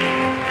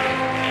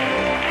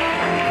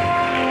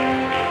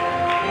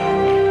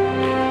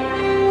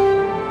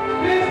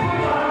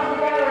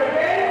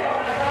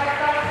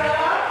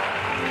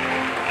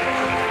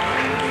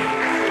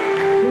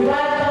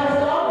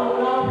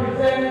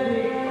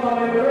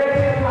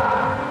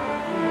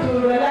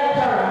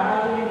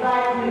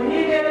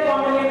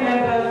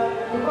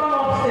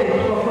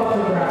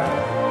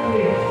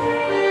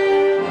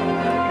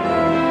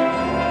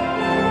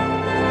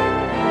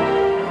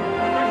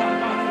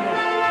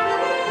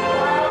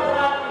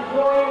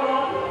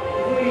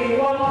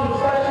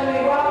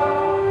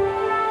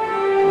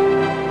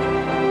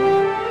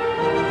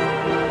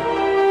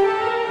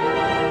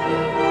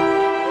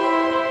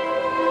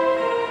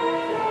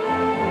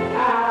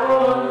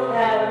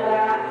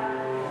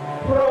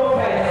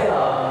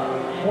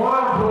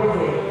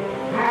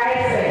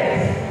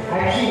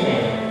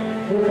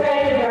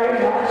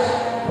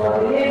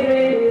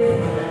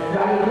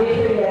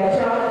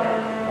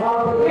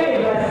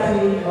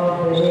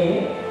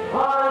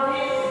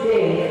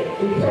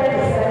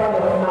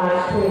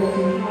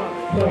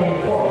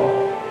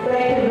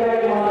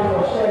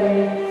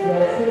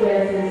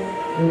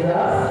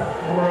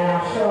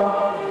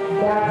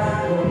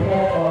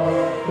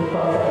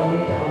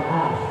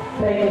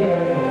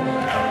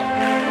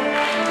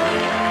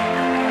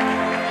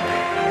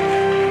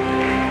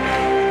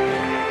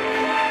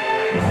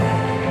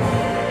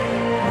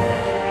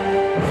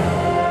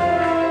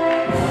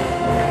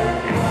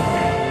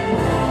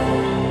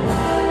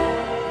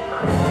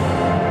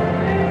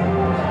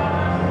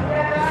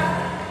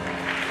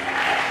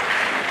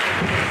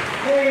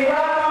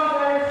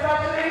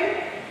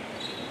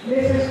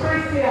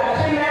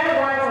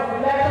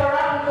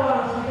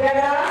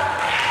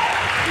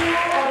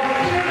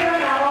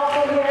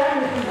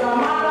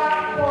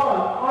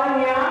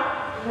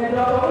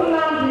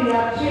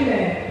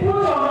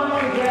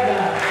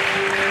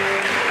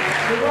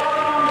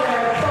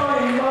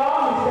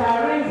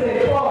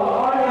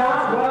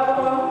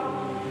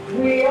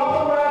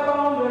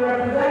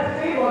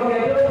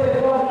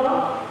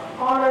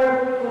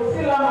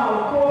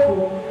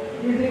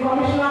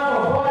 Commissioner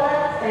for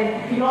Borders and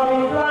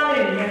Economic